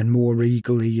erect and more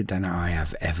regally than I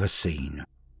have ever seen.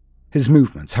 His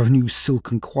movements have a new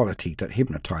silken quality that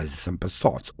hypnotizes and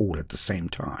besots all at the same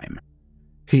time.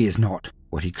 He is not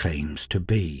what he claims to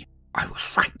be. I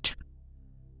was right.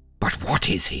 But what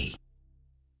is he?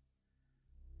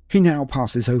 He now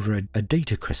passes over a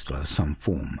data crystal of some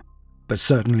form, but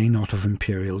certainly not of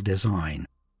imperial design.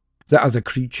 The other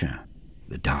creature,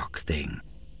 the dark thing,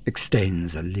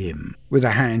 extends a limb, with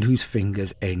a hand whose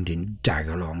fingers end in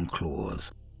dagger-long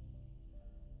claws.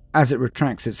 As it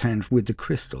retracts its hand with the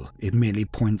crystal, it merely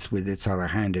points with its other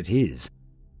hand at his,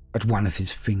 at one of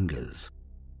his fingers.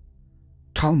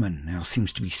 Tolman now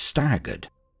seems to be staggered,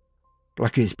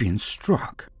 like he is being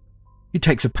struck. He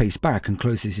takes a pace back and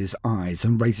closes his eyes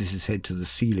and raises his head to the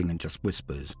ceiling and just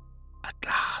whispers, "At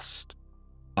last,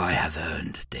 I have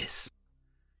earned this.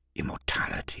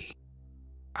 Immortality.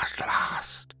 At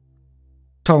last."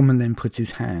 Tolman then puts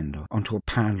his hand onto a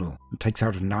panel and takes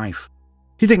out a knife.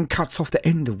 He then cuts off the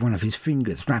end of one of his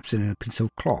fingers, wraps it in a piece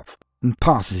of cloth, and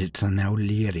passes it to the now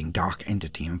leering dark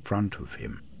entity in front of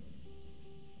him.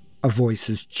 A voice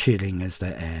as chilling as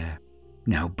the air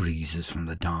now breezes from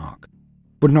the dark,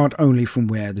 but not only from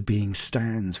where the being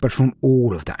stands, but from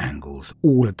all of the angles,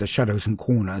 all of the shadows and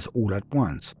corners, all at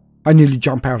once. I nearly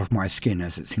jump out of my skin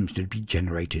as it seems to be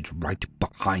generated right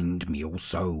behind me or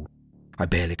so. I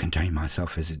barely contain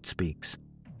myself as it speaks.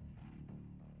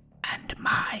 "And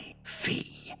my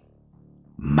fee.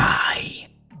 My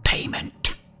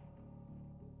payment."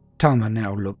 Talma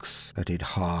now looks at it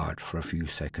hard for a few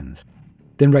seconds,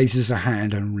 then raises a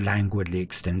hand and languidly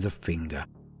extends a finger.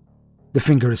 The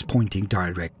finger is pointing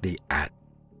directly at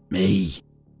me.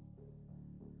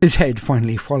 His head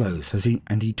finally follows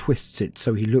and he twists it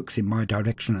so he looks in my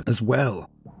direction as well.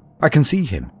 I can see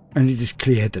him, and it is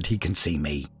clear that he can see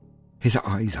me. His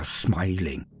eyes are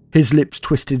smiling, his lips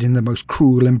twisted in the most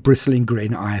cruel and bristling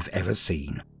grin I have ever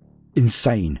seen.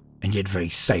 Insane, and yet very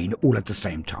sane all at the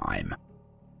same time.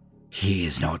 He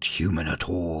is not human at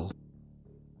all.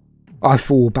 I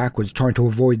fall backwards trying to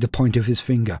avoid the point of his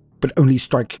finger, but only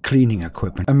strike cleaning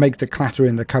equipment and make the clatter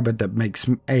in the cupboard that makes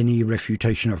any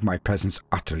refutation of my presence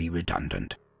utterly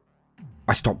redundant.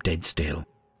 I stop dead still.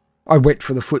 I wait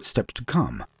for the footsteps to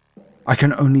come. I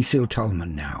can only see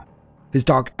Tellman now. His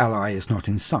dark ally is not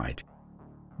in sight.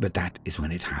 But that is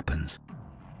when it happens.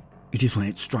 It is when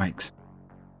it strikes.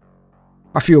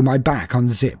 I feel my back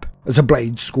unzip as a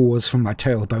blade scores from my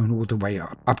tailbone all the way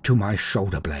up to my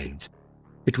shoulder blades.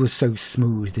 It was so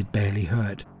smooth it barely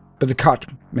hurt, but the cut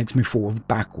makes me fall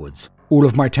backwards, all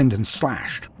of my tendons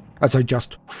slashed, as I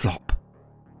just flop.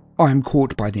 I am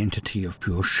caught by the entity of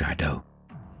pure shadow,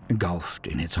 engulfed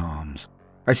in its arms.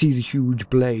 I see the huge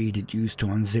blade it used to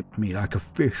unzip me like a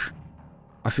fish.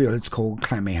 I feel its cold,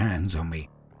 clammy hands on me,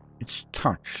 its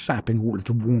touch sapping all of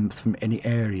the warmth from any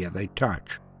area they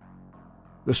touch.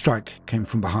 The strike came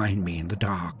from behind me in the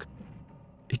dark.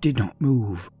 It did not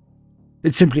move.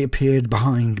 It simply appeared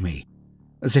behind me,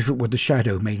 as if it were the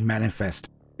shadow made manifest,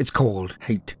 its cold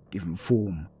hate given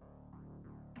form.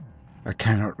 I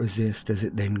cannot resist as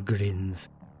it then grins,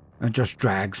 and just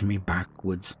drags me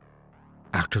backwards,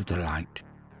 out of the light,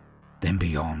 then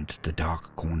beyond the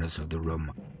dark corners of the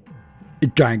room.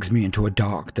 It drags me into a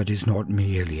dark that is not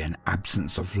merely an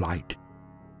absence of light.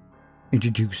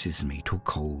 Introduces me to a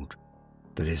cold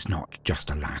that is not just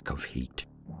a lack of heat.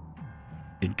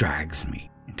 It drags me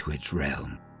into its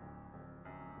realm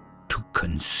to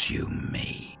consume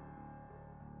me.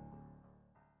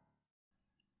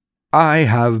 I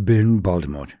have been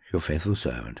Baldermort, your faithful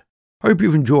servant. I hope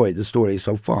you've enjoyed the story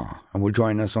so far and will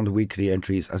join us on the weekly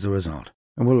entries as a result,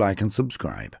 and will like and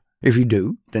subscribe. If you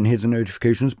do, then hit the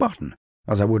notifications button,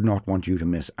 as I would not want you to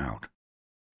miss out.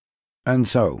 And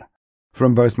so,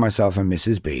 from both myself and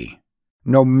Mrs. B,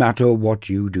 no matter what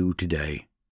you do today,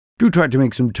 do try to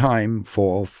make some time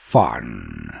for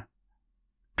fun.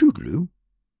 Toodaloo.